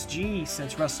at MSG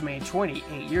since WrestleMania 20,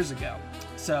 8 years ago.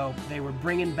 So they were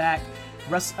bringing back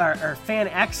fan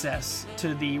access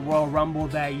to the Royal Rumble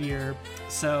that year.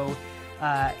 So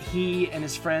he and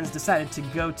his friends decided to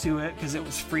go to it because it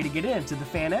was free to get into the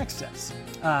fan access.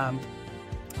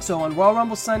 So on Royal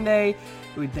Rumble Sunday,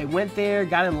 they went there,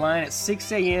 got in line at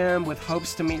 6 a.m. with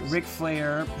hopes to meet Ric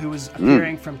Flair, who was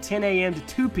appearing from 10 a.m. to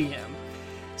 2 p.m.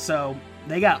 So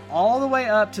they got all the way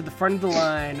up to the front of the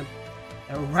line,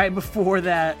 and right before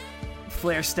that,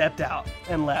 Flair stepped out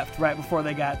and left right before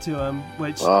they got to him,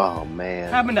 which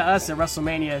happened to us at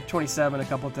WrestleMania 27 a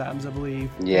couple times, I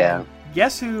believe. Yeah. And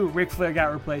guess who Ric Flair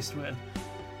got replaced with?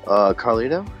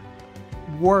 Carlito?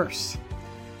 Worse.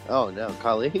 Oh, no.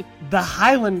 Khali? The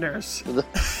Highlanders.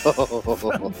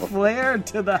 From Flair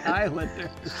to the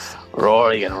Highlanders.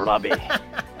 Rory and Robbie.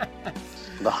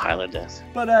 The Highlanders.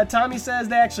 But Tommy says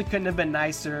they actually couldn't have been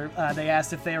nicer. They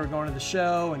asked if they were going to the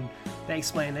show, and they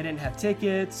explained they didn't have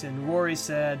tickets. And Rory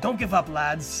said, "Don't give up,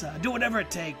 lads. Do whatever it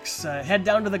takes. Head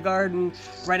down to the Garden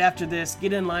right after this.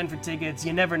 Get in line for tickets.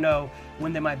 You never know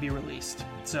when they might be released."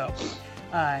 So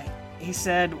he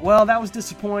said, well, that was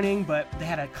disappointing, but they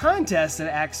had a contest at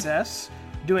Access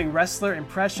doing wrestler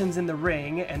impressions in the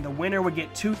ring, and the winner would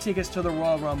get 2 tickets to the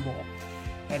Royal Rumble.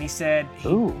 And he said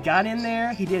he got in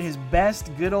there, he did his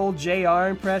best good old JR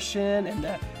impression, and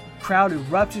the crowd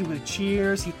erupted with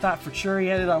cheers. He thought for sure he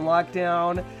had it on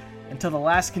lockdown until the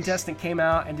last contestant came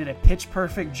out and did a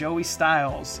pitch-perfect Joey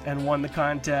Styles and won the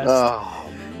contest. Oh,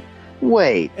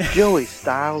 wait, Joey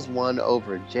Styles won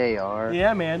over JR?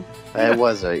 Yeah, man. That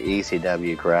was an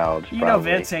ECW crowd. You know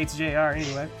Vince hates JR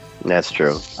anyway. That's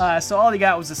true. So all he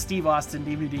got was a Steve Austin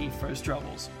DVD for his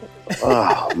troubles.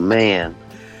 Oh, man.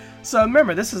 So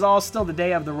remember, this is all still the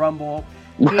day of the Rumble.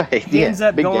 He ends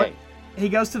up going. Day. He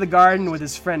goes to the Garden with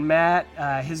his friend Matt,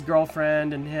 his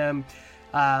girlfriend, and him,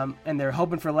 and they're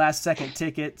hoping for last-second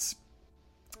tickets.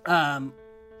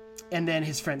 And then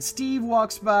his friend Steve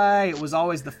walks by. It was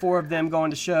always the 4 of them going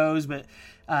to shows, but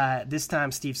this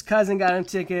time Steve's cousin got him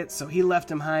tickets, so he left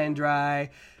him high and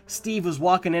dry. Steve was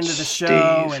walking into the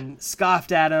show and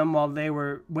scoffed at him while they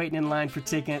were waiting in line for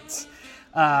tickets.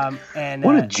 And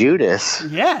what a Judas.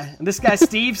 Yeah. This guy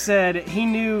Steve said he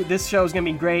knew this show was going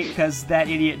to be great because that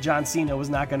idiot John Cena was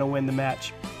not going to win the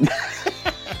match.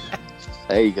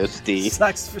 There you go, Steve.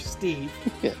 Sucks for Steve.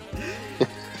 Yeah.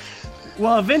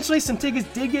 Well, eventually some tickets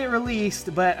did get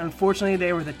released, but unfortunately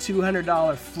they were the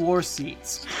 $200 floor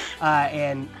seats,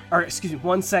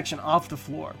 one section off the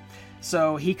floor.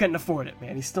 So he couldn't afford it,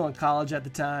 man. He's still in college at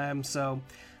the time, so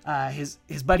his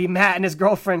buddy Matt and his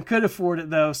girlfriend could afford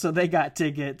it though, so they got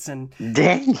tickets. And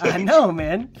Dang. I know,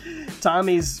 man.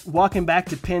 Tommy's walking back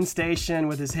to Penn Station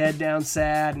with his head down,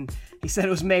 sad, and he said it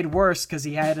was made worse because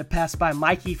he had to pass by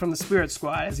Mikey from the Spirit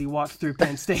Squad as he walked through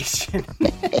Penn Station.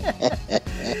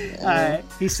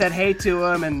 He said hey to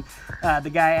him, and the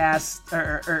guy asked,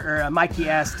 or Mikey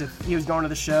asked if he was going to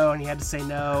the show, and he had to say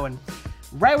no. And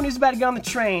right when he was about to get on the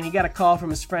train, he got a call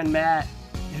from his friend Matt,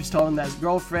 who's told him that his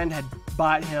girlfriend had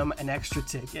bought him an extra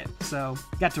ticket. So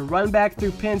got to run back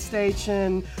through Penn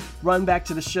Station, run back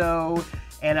to the show,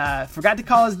 and forgot to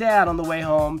call his dad on the way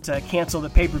home to cancel the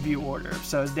pay-per-view order.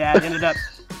 So his dad ended up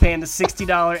paying the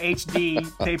 $60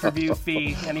 HD pay-per-view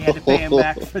fee, and he had to pay him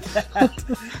back for that.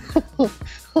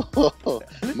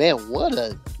 Man, what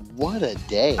a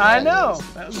day. I know.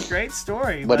 That was a great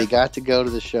story. But he got to go to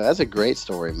the show. That's a great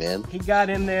story, man. He got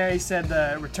in there. He said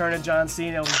the return of John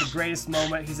Cena was the greatest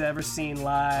moment he's ever seen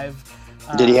live.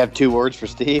 Did he have 2 words for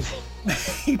Steve?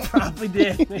 He probably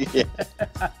did. Yeah.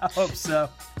 I hope so.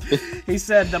 He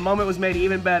said the moment was made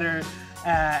even better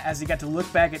as he got to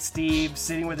look back at Steve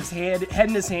sitting with his head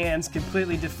in his hands,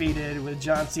 completely defeated, with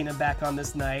John Cena back on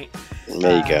this night.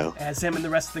 There you go. As him and the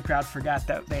rest of the crowd forgot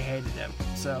that they hated him.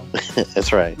 So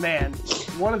that's right. Man,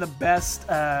 one of the best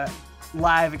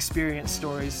live experience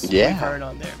stories we've heard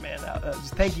on there, man.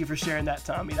 Thank you for sharing that,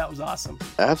 Tommy. That was awesome.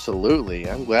 Absolutely.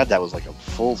 I'm glad that was like a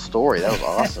full story. That was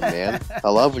awesome, man. I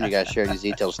love when you guys share these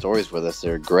detailed stories with us.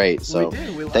 They're great. So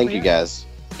we thank you guys.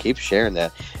 Keep sharing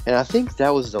that. And I think that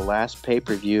was the last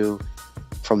pay-per-view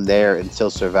from there until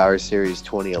Survivor Series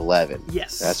 2011.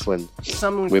 Yes. That's when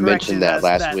someone we mentioned that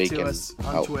last week to us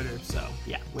on Twitter. So,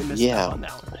 we missed out on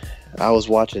that one. I was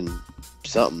watching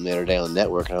something the other day on the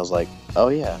network, and I was like, oh,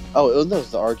 yeah. Oh, no, it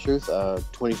was the R-Truth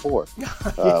 24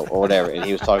 or whatever. And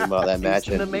he was talking about that match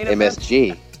in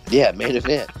MSG. Yeah, main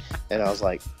event. And I was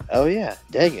like, oh, yeah,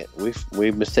 dang it. We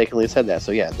mistakenly said that.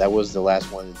 So, yeah, that was the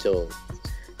last one until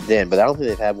then. But I don't think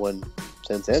they've had one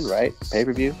since then, right?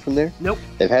 Pay-per-view from there? Nope.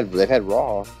 They've had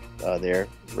Raw there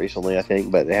recently, I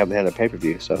think, but they haven't had a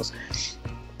pay-per-view. So, it's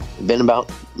been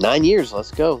about 9 years.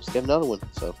 Let's go. Let's get another one.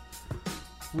 So,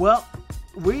 well,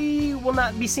 we will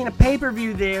not be seeing a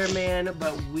pay-per-view there, man,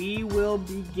 but we will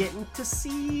be getting to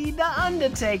see The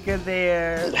Undertaker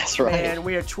there. That's right. And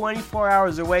we are 24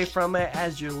 hours away from it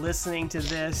as you're listening to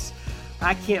this.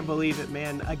 I can't believe it,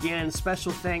 man. Again,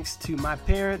 special thanks to my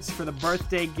parents for the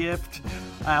birthday gift.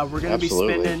 We're going to be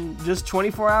spending just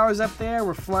 24 hours up there.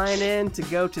 We're flying in to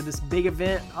go to this big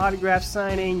event, autograph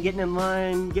signing, getting in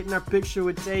line, getting our picture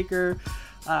with Taker,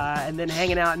 and then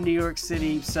hanging out in New York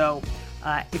City. So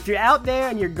if you're out there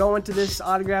and you're going to this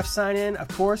autograph sign-in, of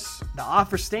course, the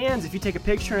offer stands. If you take a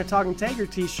picture in a Talking Taker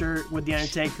t-shirt with The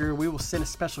Undertaker, we will send a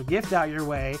special gift out your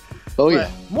way. Oh, yeah.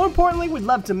 More importantly, we'd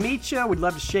love to meet you. We'd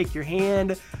love to shake your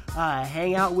hand,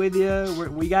 hang out with you.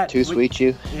 We got sweet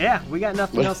you. Yeah, we got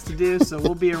nothing else to do, so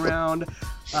we'll be around.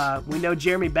 We know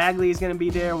Jeremy Bagley is going to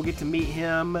be there. We'll get to meet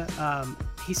him.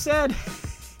 He said...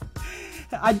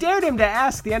 I dared him to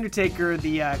ask The Undertaker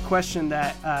the question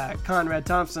that Conrad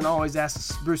Thompson always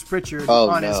asks Bruce Pritchard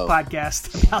on his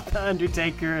podcast about The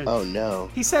Undertaker. And oh, no.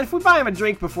 He said if we buy him a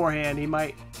drink beforehand, he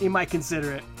might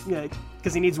consider it. Yeah,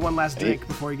 because he needs one last drink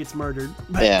before he gets murdered.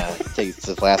 But takes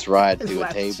his last ride to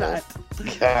a table.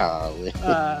 Golly.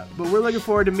 But we're looking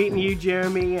forward to meeting you,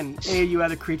 Jeremy, and any of you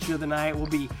other Creature of the Night. We'll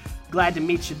be glad to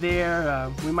meet you there.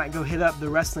 We might go hit up the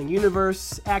Wrestling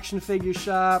Universe action figure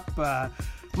shop.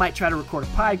 Might try to record a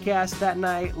podcast that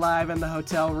night live in the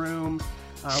hotel room.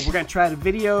 We're going to try to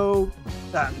videotape,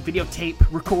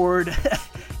 record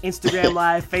Instagram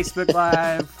Live, Facebook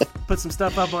Live, put some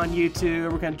stuff up on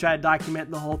YouTube. We're going to try to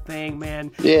document the whole thing, man.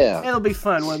 Yeah. It'll be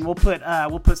fun when we'll put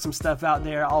some stuff out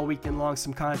there all weekend long,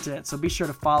 some content. So be sure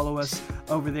to follow us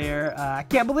over there. I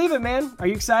can't believe it, man.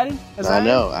 You excited? I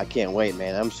know. I can't wait,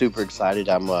 man. I'm super excited.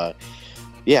 I'm going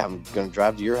to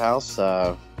drive to your house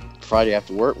Friday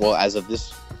after work. Well, as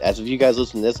of you guys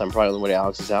listening to this, I'm probably on the way to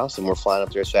Alex's house, and we're flying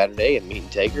up there Saturday and meeting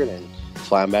Taker, and then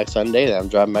flying back Sunday, and I'm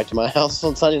driving back to my house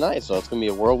on Sunday night. So it's going to be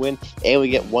a whirlwind, and we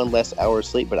get one less hour of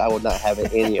sleep, but I would not have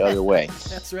it any other way.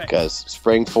 That's right. Because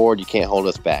spring forward, you can't hold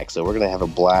us back. So we're going to have a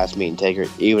blast meeting Taker,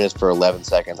 even if it's for 11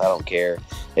 seconds. I don't care.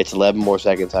 It's 11 more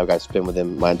seconds I've got to spend with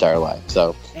him my entire life.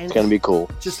 So it's going to be cool.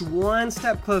 Just one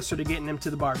step closer to getting him to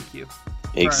the barbecue.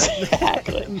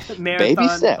 Exactly. Baby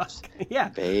steps. Yeah.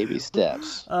 Baby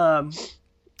steps.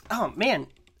 Oh, man.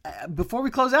 Before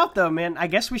we close out, though, man, I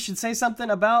guess we should say something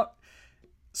about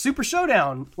Super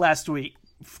Showdown last week.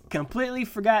 Completely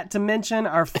forgot to mention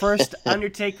our first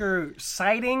Undertaker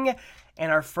sighting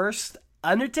and our first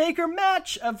Undertaker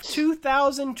match of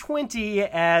 2020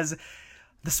 as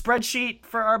the spreadsheet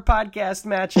for our podcast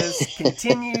matches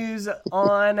continues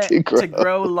on to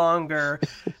grow longer.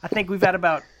 I think we've had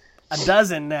about a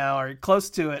dozen now, or close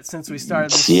to it, since we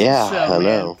started this show. I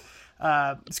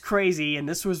know. It's crazy, and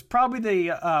this was probably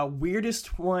the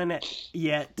weirdest one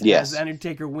yet. Yes. As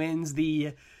Undertaker wins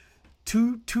the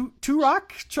two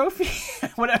rock trophy,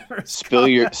 whatever. Spill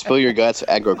your guts,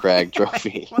 Aggro Crag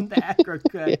trophy. What the Aggro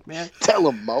Crag, man? Tell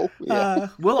him, Mo. Yeah.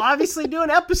 We'll obviously do an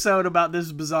episode about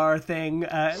this bizarre thing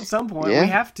at some point. Yeah. We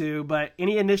have to. But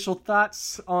any initial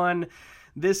thoughts on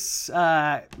this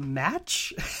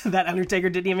match that Undertaker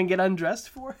didn't even get undressed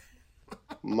for?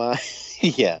 My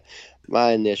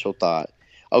initial thought.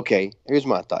 Okay, here's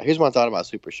my thought. Here's my thought about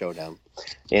Super Showdown,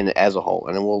 and as a whole,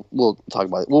 and then we'll talk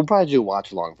about it. We'll probably do a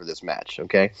watch along for this match.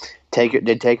 Okay,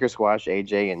 did Taker squash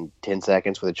AJ in 10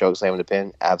 seconds with a choke slam and a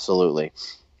pin? Absolutely.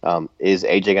 Is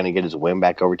AJ going to get his win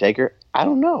back over Taker? I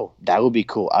don't know. That would be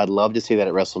cool. I'd love to see that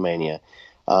at WrestleMania.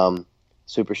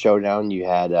 Super Showdown, you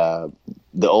had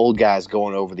the old guys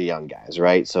going over the young guys,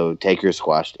 right? So Taker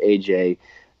squashed AJ,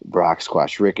 Brock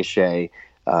squashed Ricochet,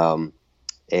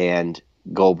 and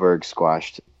Goldberg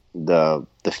squashed the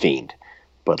Fiend.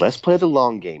 But let's play the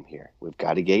long game here. We've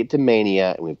got to get to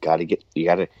Mania,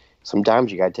 and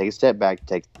sometimes you got to take a step back,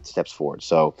 take steps forward.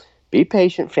 So be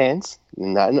patient, fans.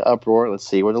 Not in an uproar. Let's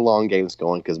see where the long game is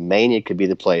going, because Mania could be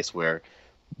the place where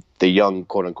the young,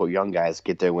 quote unquote, young guys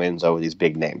get their wins over these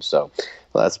big names. So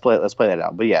let's play that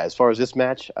out. But yeah, as far as this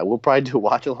match, we'll probably do a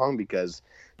watch along, because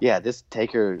this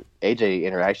Taker AJ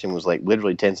interaction was like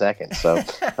literally 10 seconds. So,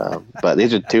 but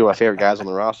these are two of my favorite guys on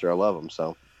the roster. I love them.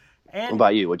 So, what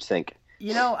about you? What'd you think?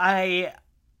 You know, I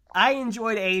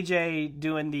enjoyed AJ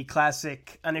doing the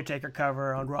classic Undertaker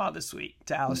cover on Raw this week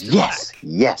to Aleister Black.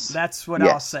 Yes. That's what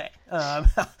I'll say.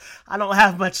 I don't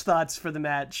have much thoughts for the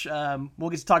match.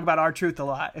 We'll get to talk about R-Truth a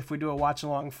lot if we do a watch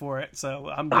along for it. So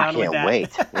I'm down with that. I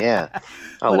can't wait. Yeah.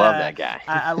 I love that guy.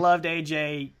 I loved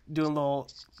AJ doing a little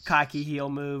cocky heel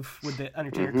move with the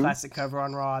Undertaker classic cover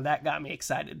on Raw. That got me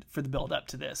excited for the build up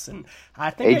to this, and I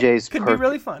think AJ's it could be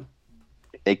really fun.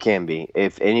 It can be.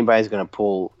 If anybody's going to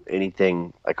pull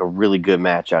anything like a really good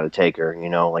match out of Taker,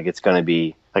 like it's going to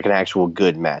be like an actual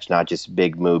good match, not just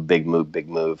big move, big move, big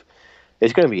move.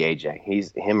 It's going to be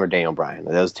AJ. Him or Daniel Bryan.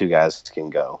 Those two guys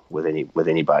can go with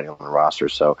anybody on the roster.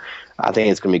 So I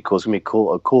think it's going to be cool. It's going to be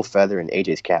cool, a cool feather in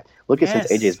AJ's cap. Look at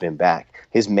since AJ's been back,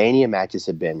 his Mania matches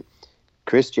have been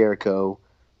Chris Jericho,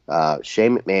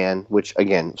 Shane McMahon, which,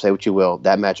 again, say what you will,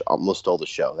 that match almost stole the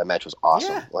show. That match was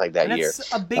awesome that year.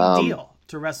 It's a big deal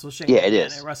to wrestle Shane McMahon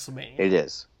at WrestleMania. It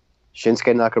is.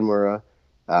 Shinsuke Nakamura,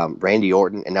 Randy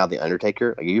Orton, and now The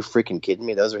Undertaker. Like, are you freaking kidding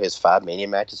me? Those are his 5 Mania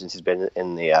matches since he's been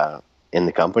in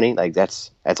the company. Like,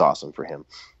 that's awesome for him.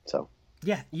 So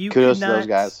yeah, you kudos could to those not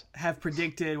guys. have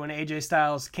predicted when AJ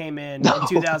Styles came in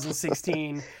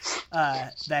 2016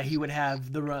 that he would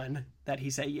have the run that he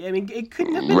said. I mean, it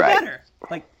couldn't have been better.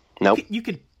 Like, nope. You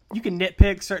could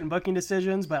nitpick certain booking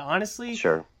decisions, but honestly,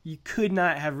 sure, you could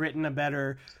not have written a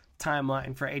better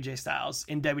timeline for AJ Styles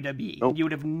in WWE. Nope. You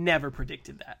would have never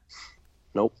predicted that.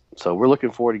 Nope. So we're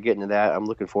looking forward to getting to that. I'm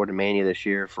looking forward to Mania this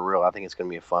year for real. I think it's going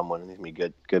to be a fun one. It's going to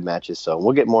be good matches. So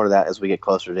we'll get more to that as we get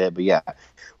closer to it. But yeah,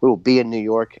 we will be in New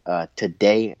York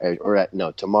today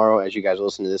tomorrow. As you guys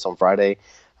listen to this on Friday,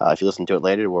 if you listen to it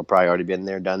later, we'll probably already been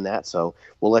there, done that. So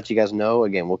we'll let you guys know.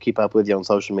 Again, we'll keep up with you on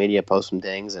social media, post some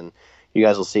things, and you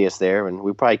guys will see us there. And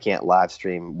we probably can't live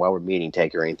stream while we're meeting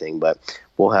Taker or anything, but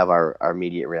we'll have our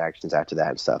immediate reactions after that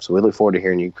and stuff. So we look forward to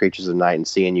hearing you Creatures of the Night and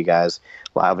seeing you guys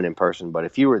live and in person. But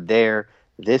if you were there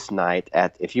this night,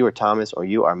 if you were Thomas or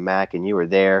you are Mac and you were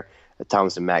there at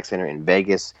Thomas and Mac Center in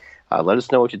Vegas, let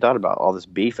us know what you thought about all this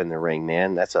beef in the ring,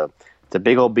 man. It's a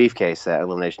big old beef case that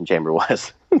Elimination Chamber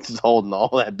was. Just holding all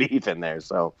that beef in there.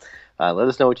 So let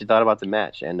us know what you thought about the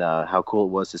match and how cool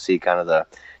it was to see kind of the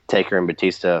Taker and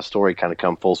Batista story kind of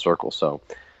come full circle. So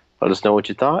let us know what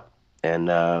you thought. And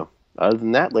other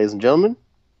than that, ladies and gentlemen,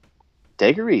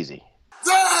 take her easy.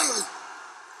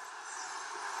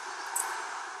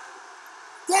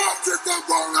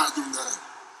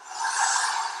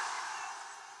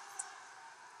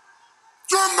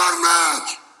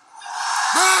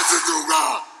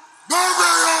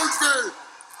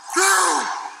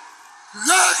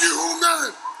 Jackie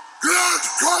Human, Grant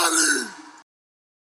Carlin.